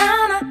na na na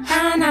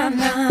na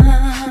na.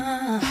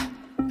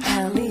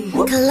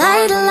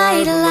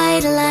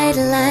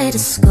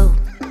 Kaleidoscope.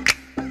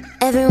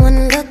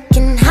 Everyone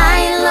looking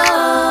high and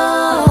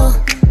low.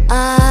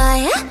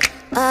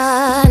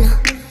 Yeah, no.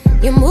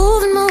 You're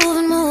moving,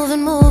 moving,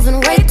 moving, moving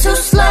way too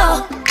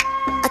slow.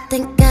 I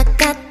think I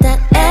got that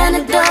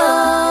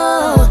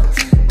antidote.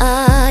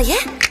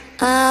 Yeah,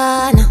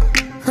 no.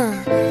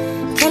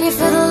 Can you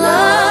feel the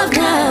love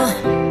now?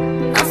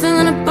 I'm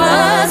feeling a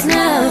buzz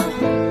now.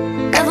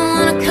 Never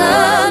wanna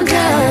come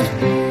down.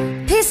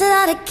 Piece it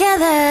all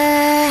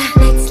together.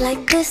 Nights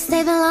like this,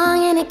 they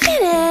belong in a Guinness.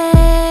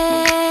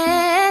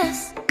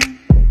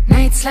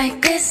 Nights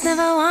like this,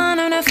 never want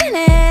them to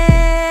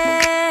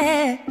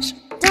finish.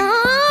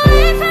 Don't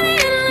wait for the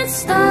end, let's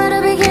start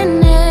a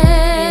beginning.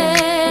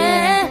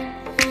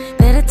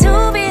 Better to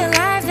be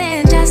alive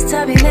than just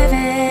to be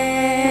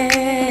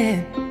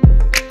living.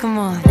 Come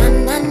on. Na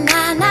na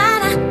na na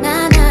na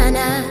na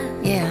na.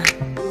 Yeah.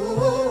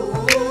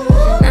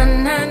 Na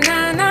na na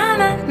na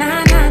na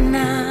na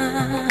na.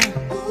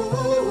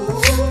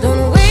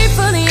 Don't wait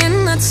for the end,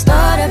 let's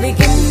start a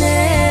beginning.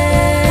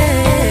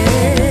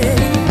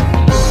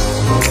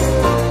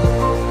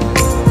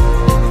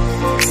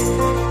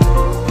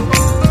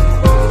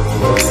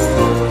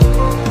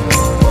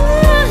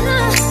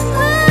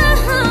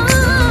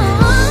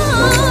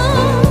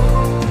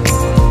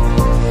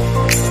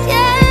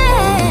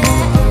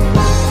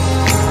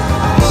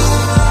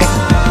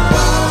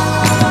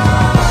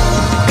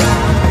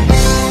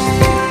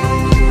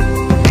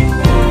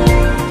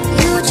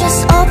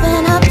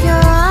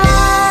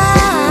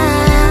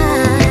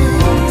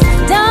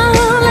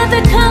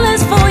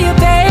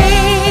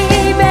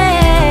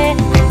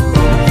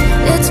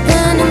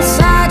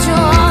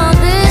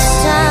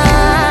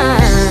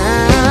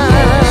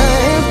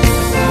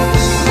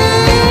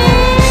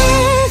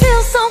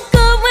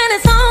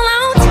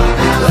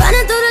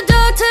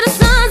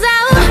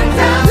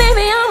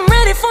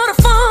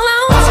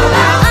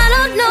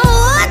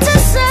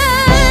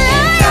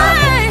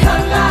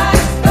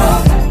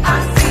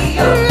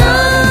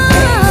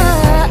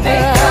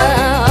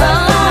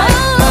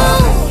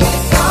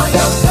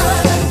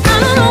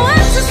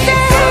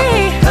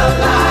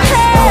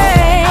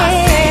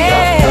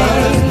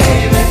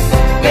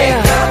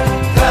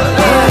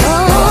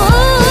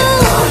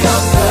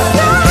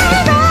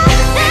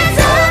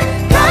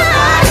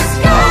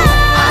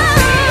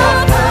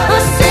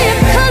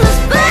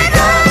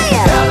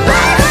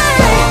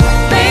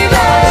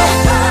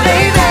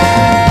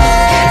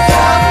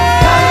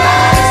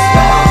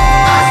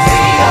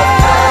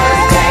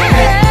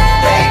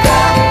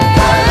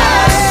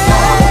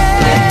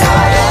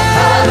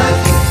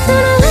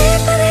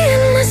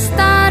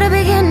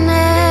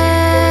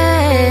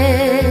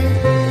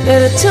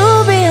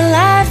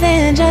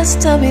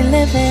 To be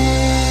living.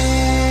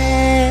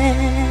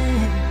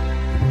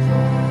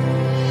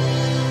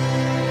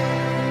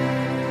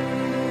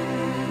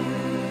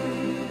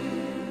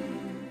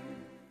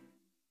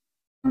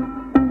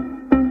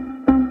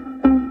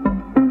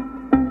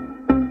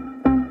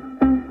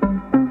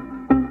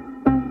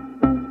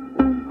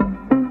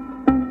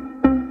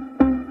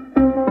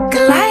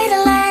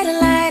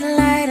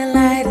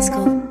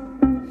 Kaleidoscope.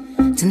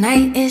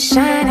 Tonight is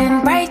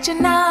shining bright, you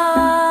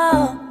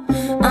know.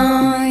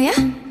 Oh yeah.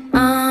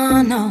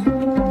 Oh no.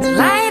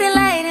 Light it,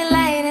 light it,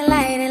 light it,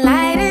 light it,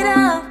 light it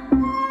up.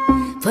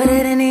 Put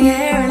it in the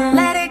air and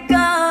let it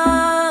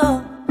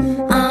go.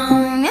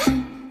 Oh yeah,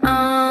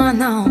 oh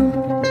no.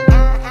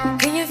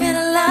 Can you feel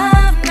the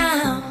love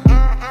now?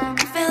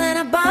 I'm feeling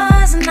a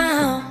buzz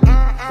now.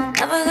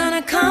 Never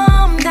gonna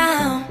calm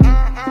down.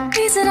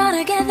 Piece it all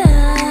together.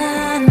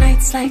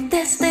 Nights like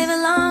this, they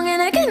belong in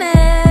a Guinness.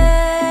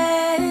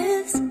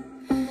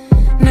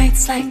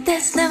 Nights like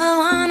this, never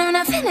want them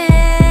to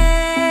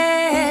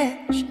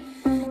finish.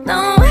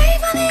 Don't wait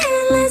for the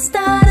endless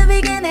start to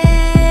beginning.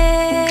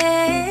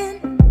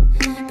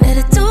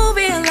 Better to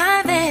be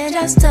alive than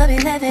just to be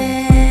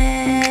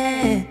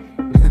living.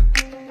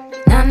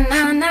 Na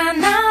na na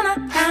na na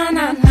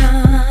na na.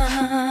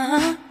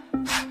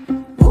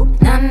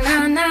 Na na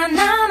na na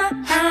na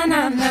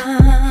na na.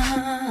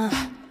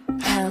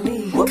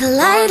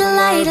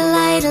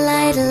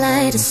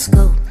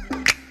 Kaleidoscope.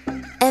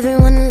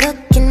 everyone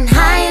looking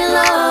high and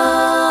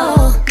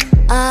low.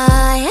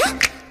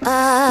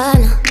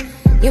 No,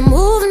 you're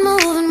moving,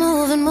 moving,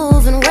 moving,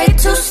 moving way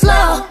too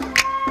slow.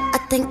 I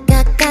think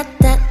I got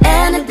that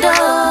antidote.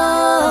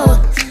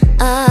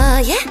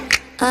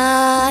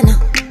 No,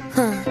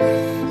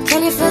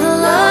 can you feel the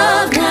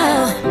love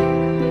now?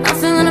 I'm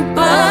feeling a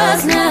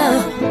buzz now.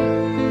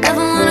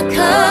 Never wanna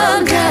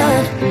come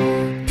down.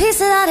 Piece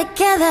it all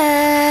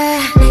together.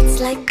 Nights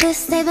like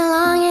this, they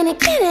belong in a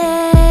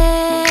Guinness.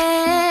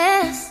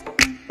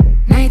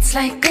 Nights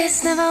like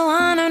this, never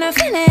want them to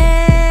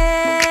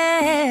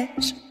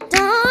finish.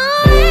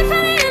 Don't wait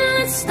for the end,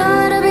 let's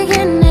start a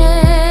beginning.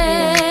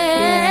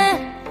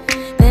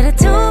 Better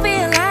to be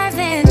alive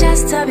than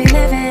just to be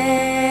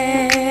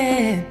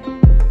living.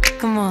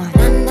 Come on.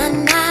 Na na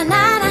na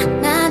na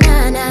na na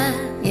na.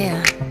 Yeah.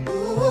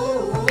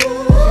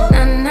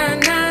 Na na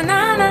na na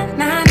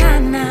na na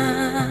na.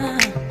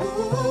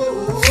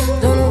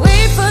 Don't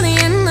wait for the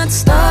end, let's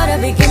start a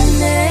beginning.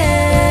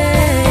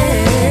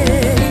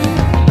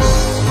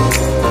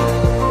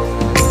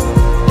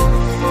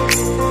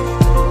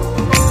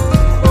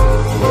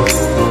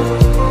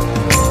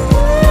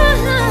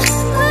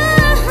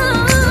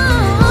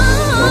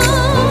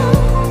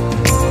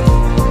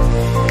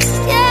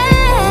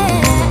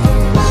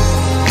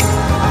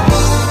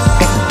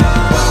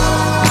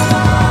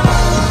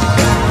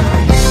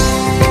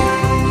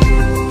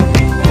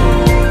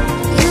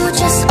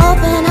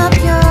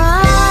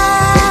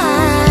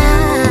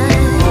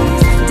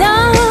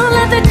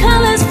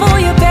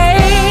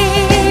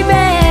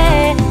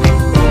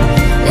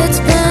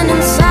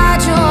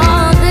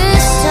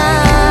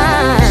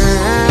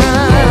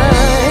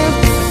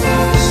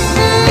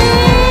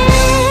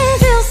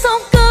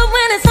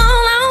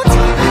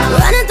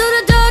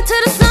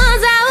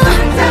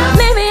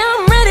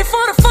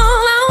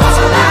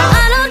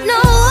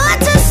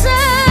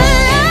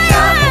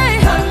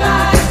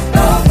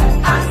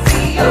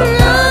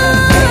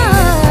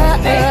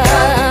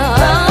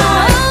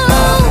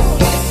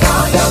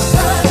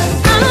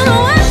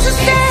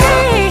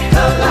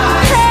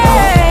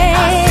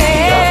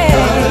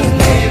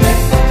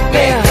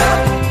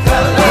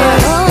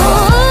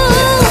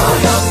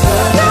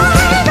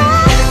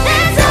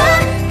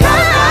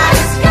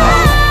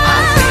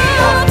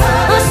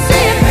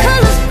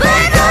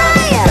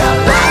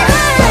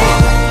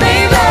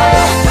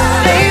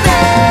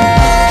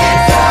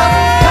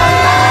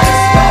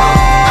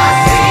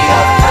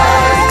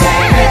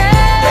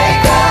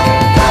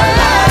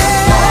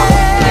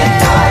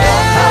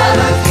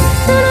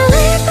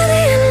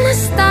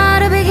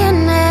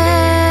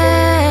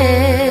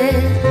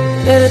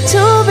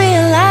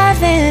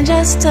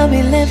 To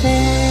be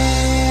living.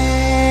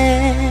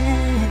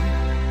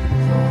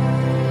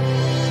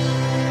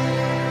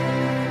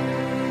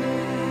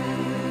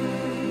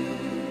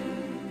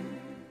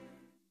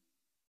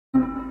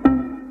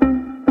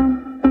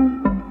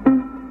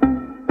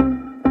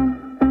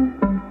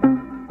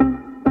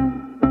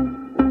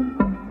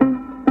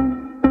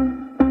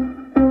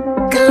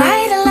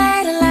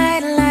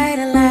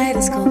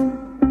 Kaleidoscope.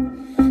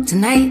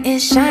 Tonight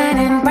is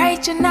shining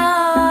bright, you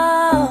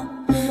know.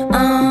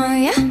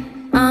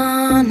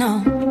 No.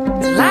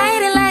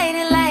 Light it, light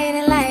it, light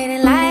it, light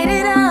it, light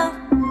it up.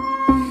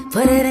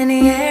 Put it in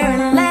the air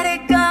and let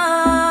it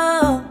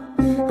go.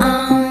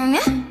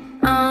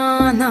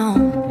 No.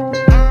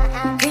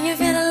 Can you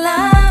feel the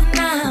love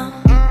now?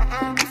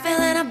 I'm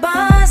feeling a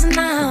buzz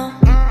now.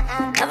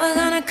 Never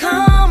gonna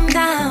calm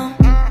down.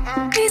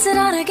 Piece it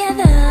all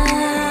together.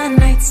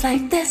 Nights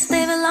like this,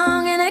 they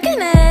belong in a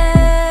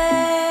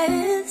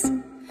Guinness.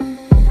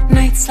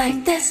 Nights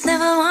like this,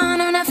 never want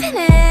them to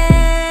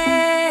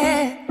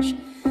finish.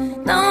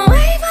 Don't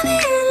wait for the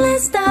end,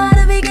 let's start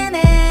a beginning.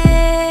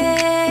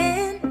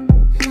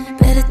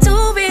 Better to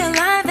be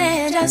alive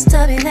than just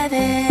to be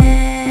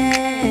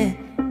living.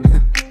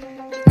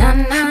 Na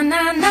na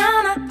na na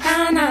na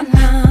na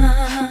na.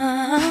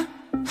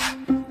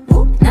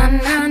 Na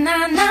na na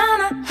na na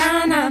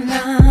na na.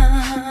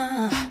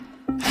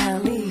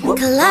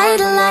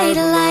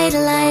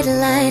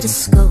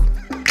 Kaleidoscope.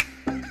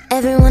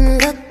 Everyone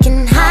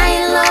looking high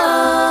and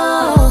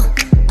low.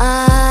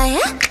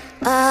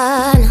 No,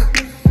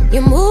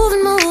 you're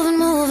moving, moving,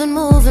 moving,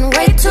 moving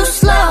way too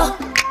slow.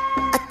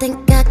 I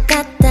think I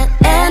got that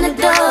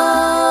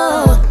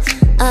antidote.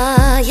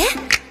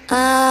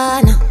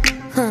 No,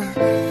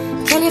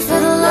 can you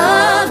feel the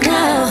love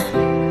now?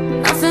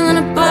 I'm feeling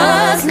a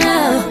buzz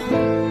now.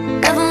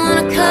 Never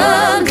wanna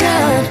come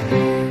down.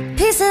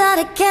 Piece it all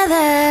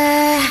together.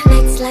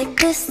 Nights like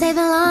this, they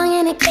belong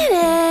in a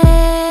Guinness.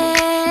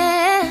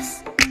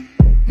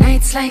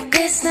 Nights like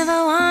this,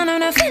 never want them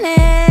to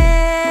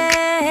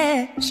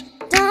finish.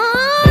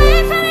 Don't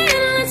wait for the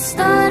end, let's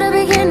start a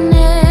beginning.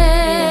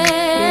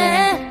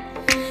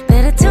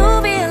 Better to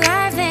be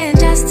alive than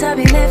just to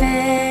be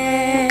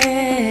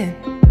living.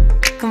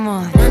 Come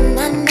on. Na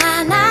na na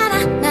na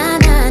na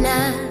na na.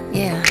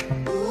 Yeah.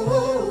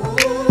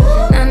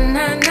 Na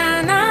na na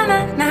na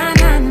na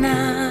na na.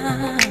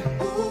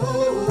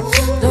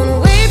 Don't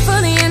wait for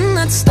the end,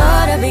 let's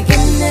start a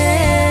beginning.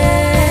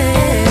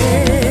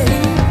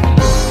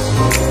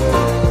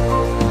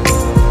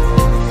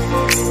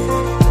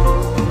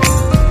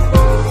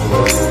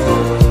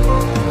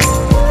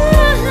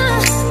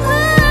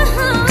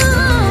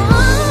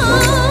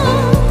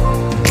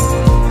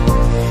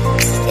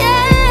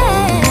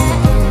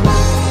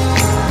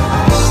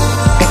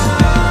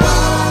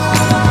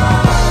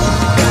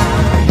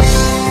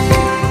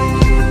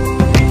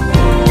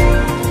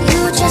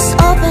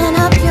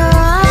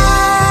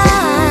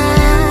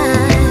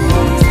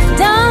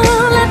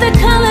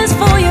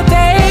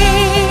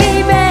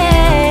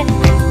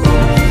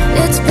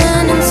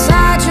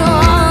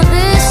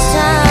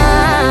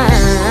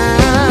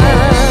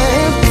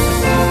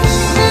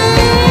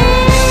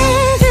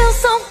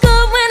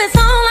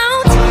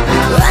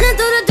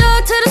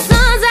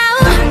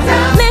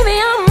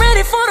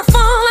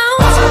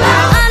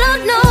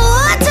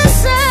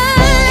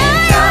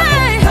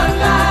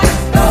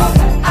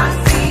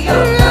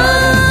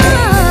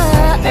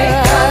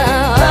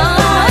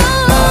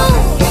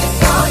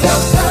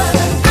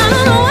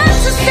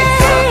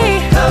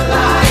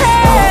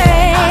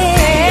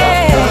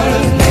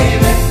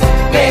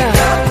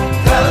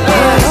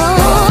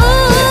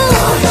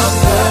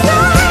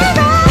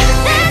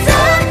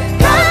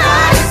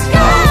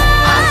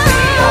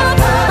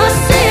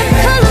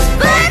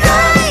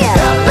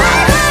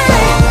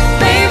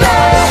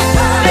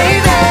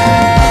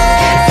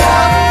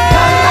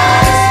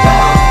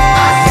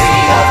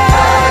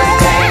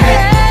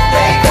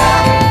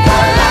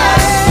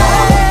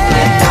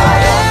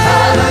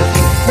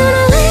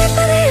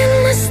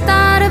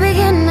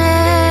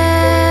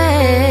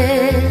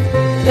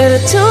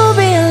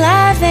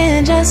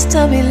 just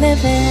to be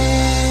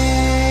living.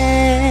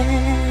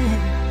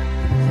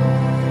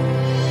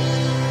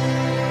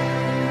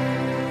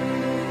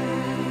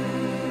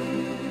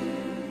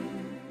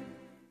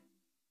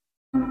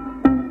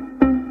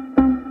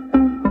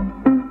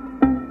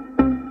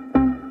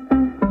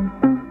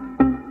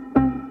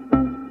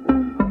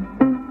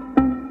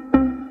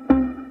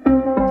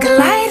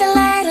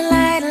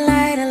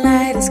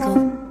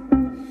 Kaleidoscope.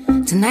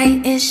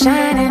 Tonight is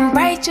shining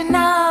bright, you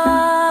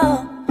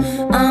know.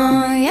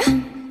 Oh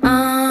yeah,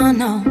 oh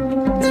no.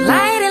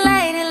 Light it,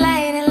 light it,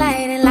 light it,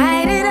 light it,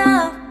 light it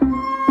up.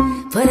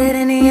 Put it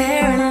in the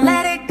air and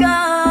let it go.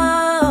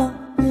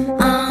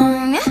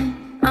 Oh yeah,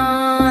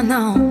 oh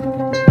no.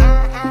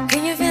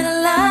 Can you feel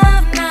the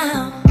love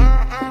now?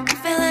 I'm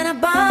feeling a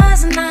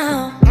buzz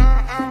now.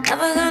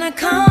 Never gonna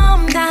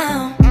calm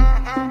down.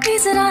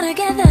 Piece it all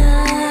together.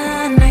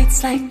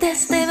 Nights like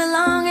this, they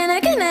belong in a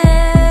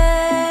Guinness.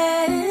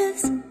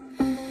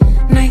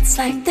 Nights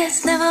like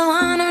this, never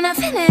want them to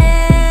finish.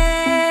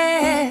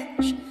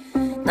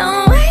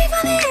 Don't wait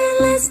for the end,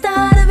 let's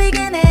start the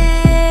beginning.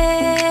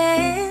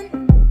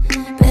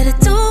 Better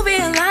to be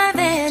alive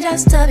than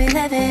just to be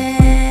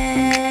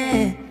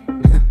living.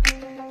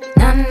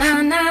 Na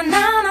na na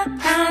na na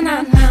na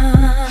na.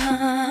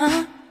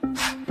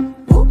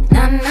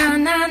 Na na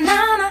na na na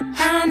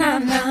na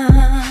na.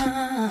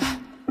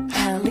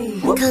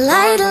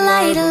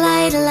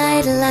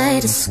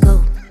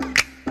 Kaleidoscope.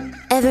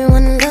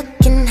 Everyone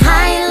looking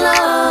high and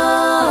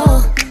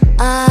low.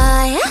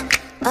 Yeah,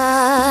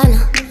 no.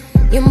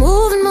 You're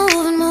moving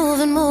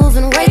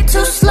way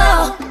too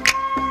slow.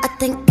 I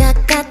think I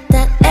got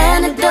that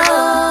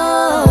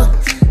antidote.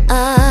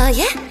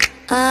 Yeah,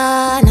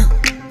 no.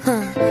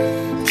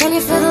 Can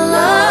you feel the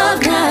love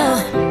now?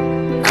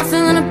 I'm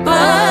feeling a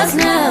buzz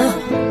now.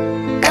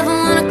 Never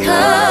wanna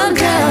come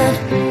down.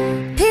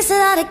 Piece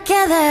it all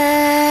together.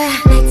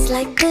 Nights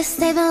like this,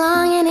 they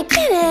belong in a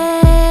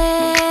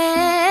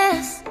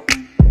Guinness.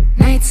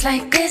 Nights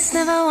like this,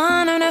 never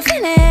want them to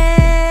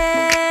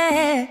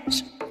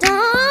finish.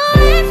 Don't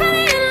wait for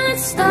the end,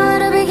 let's start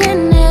the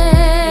beginning.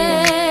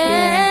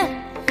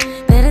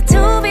 Better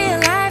to be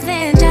alive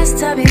than just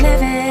to be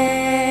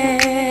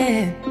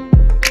living.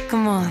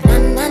 Come on. Na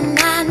na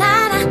na na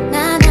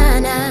na na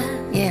na.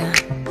 Yeah.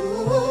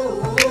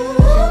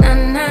 Na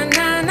na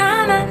na na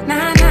na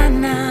na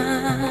na.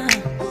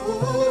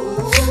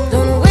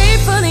 Don't wait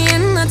for the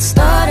end, let's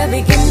start the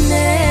beginning.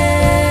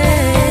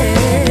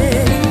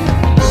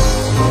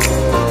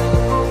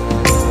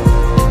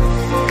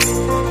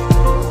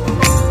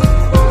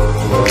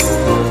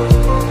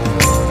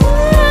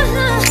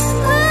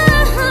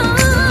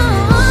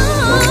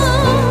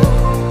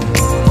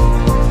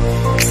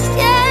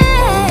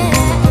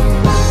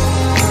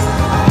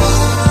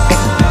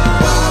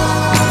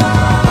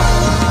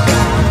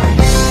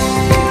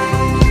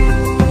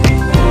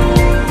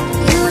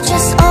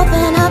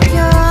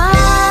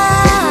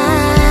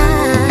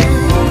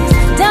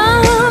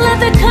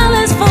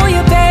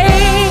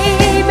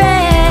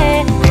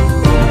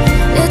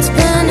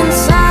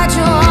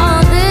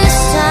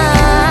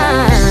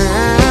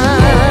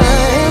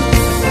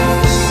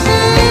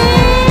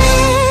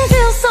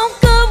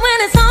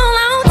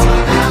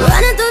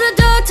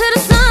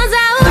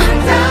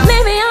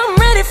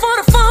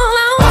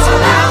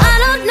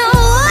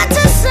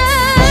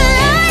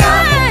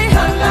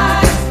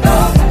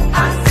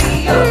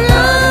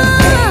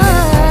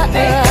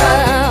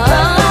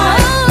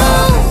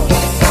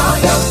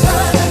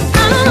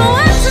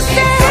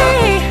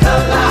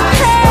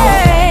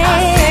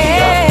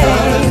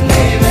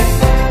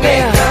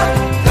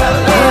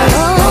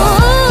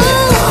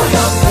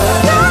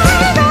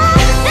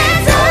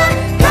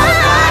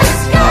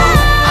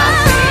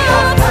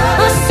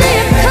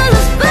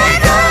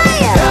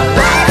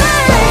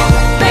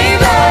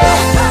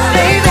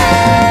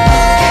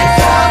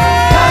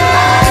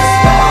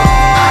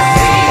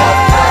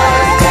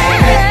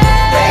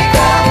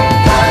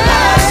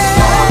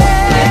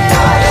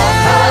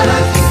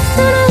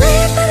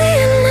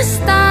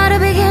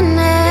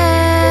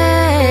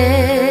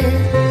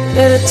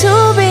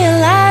 To be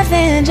alive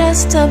and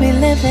just to be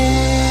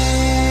living.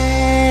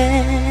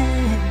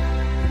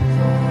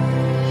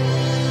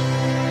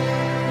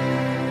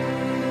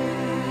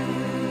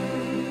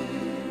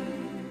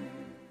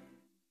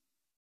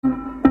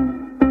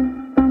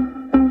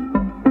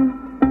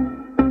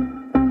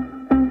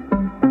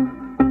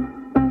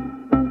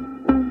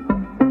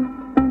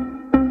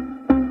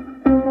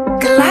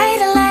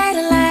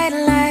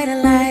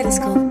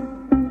 Kaleidoscope.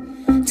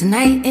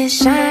 Tonight is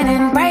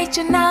shining bright,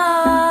 you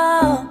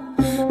know.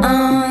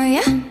 Oh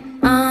yeah,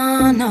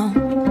 oh no.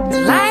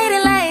 Light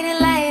it, light it,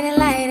 light it,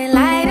 light it,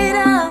 light it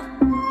up.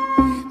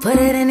 Put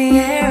it in the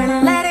air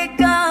and let it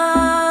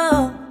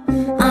go.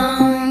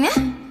 Oh yeah,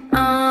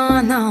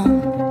 oh no.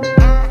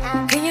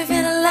 Can you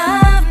feel the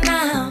love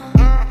now?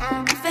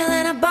 I'm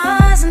feeling a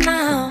buzz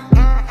now.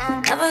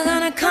 Never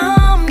gonna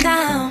calm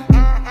down.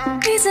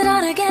 Piece it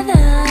all together.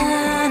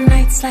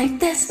 Nights like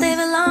this, they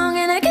belong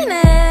in a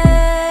Guinness.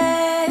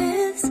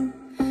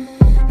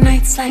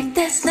 Nights like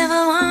this,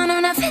 never want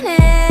them to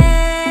finish.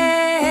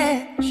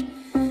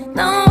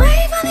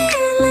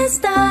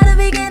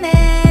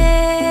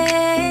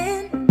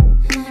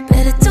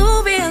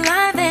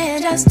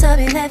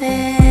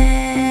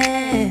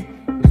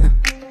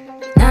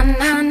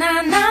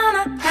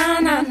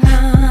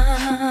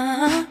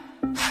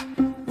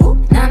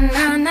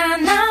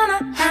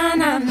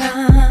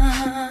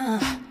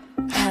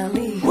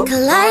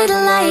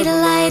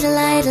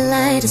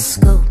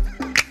 Kaleidoscope.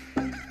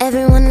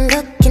 Everyone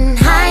looking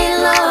high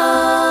and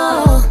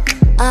low.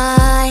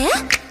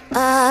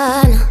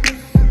 Yeah, no.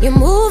 You're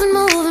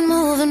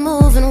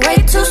moving way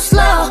too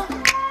slow.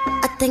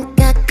 I think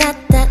I got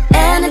that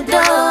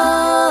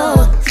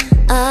antidote.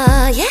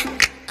 Yeah,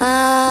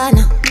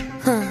 no.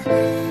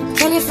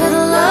 Can you feel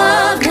the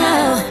love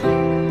now?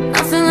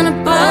 I'm feeling a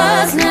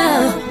buzz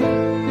now.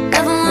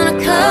 Never wanna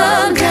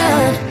come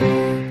down.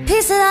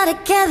 Piece it all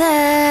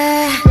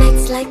together.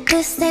 Nights like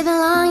this, they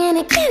belong in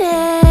a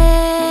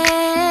Guinness.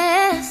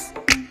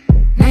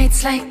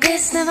 Nights like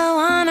this, never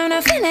want them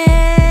to finish.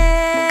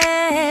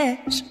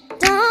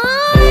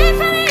 Don't wait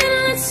for the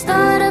end, let's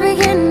start a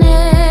beginning.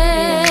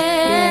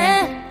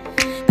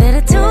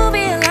 Better to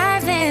be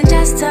alive than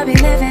just to be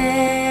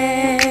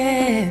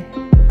living.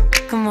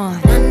 Come on.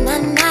 Na na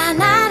na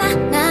na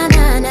na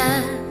na na.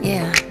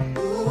 Yeah.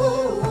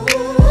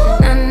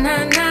 Na na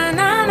na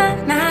na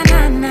na na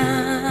na.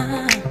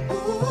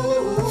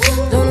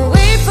 Don't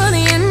wait for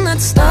the end,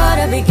 let's start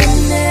a beginning.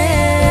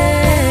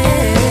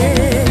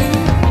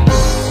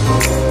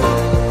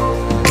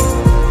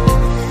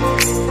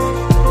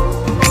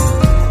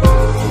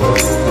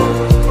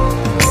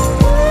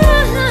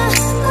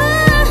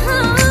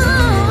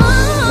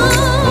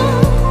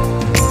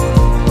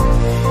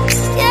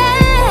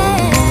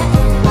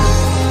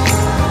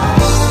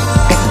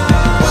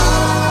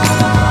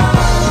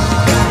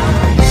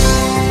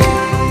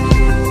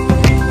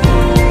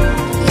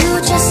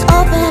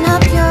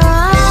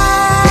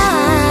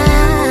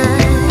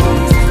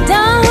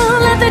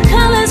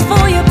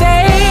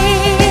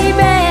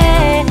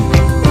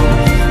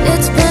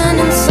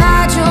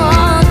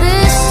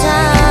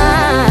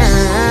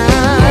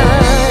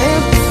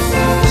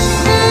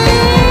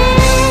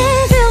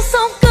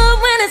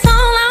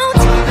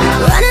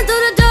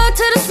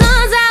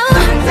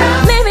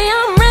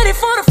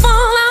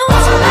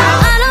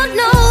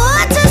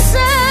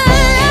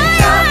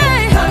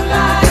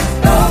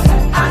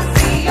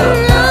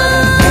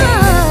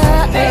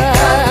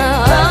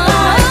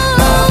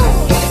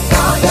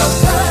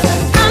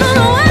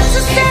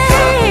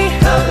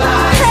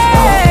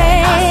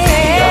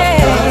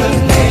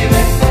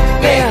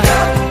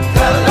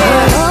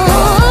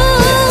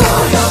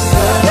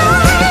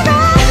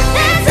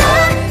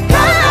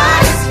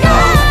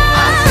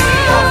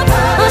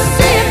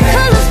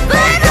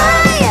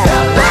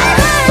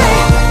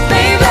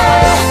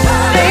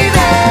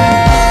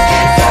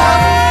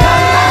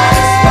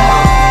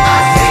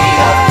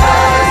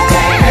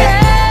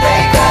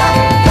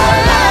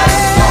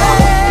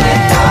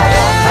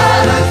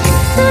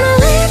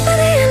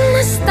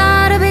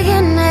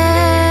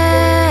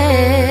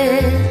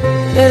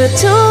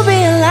 To be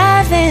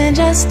alive and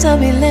just to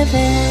be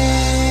living.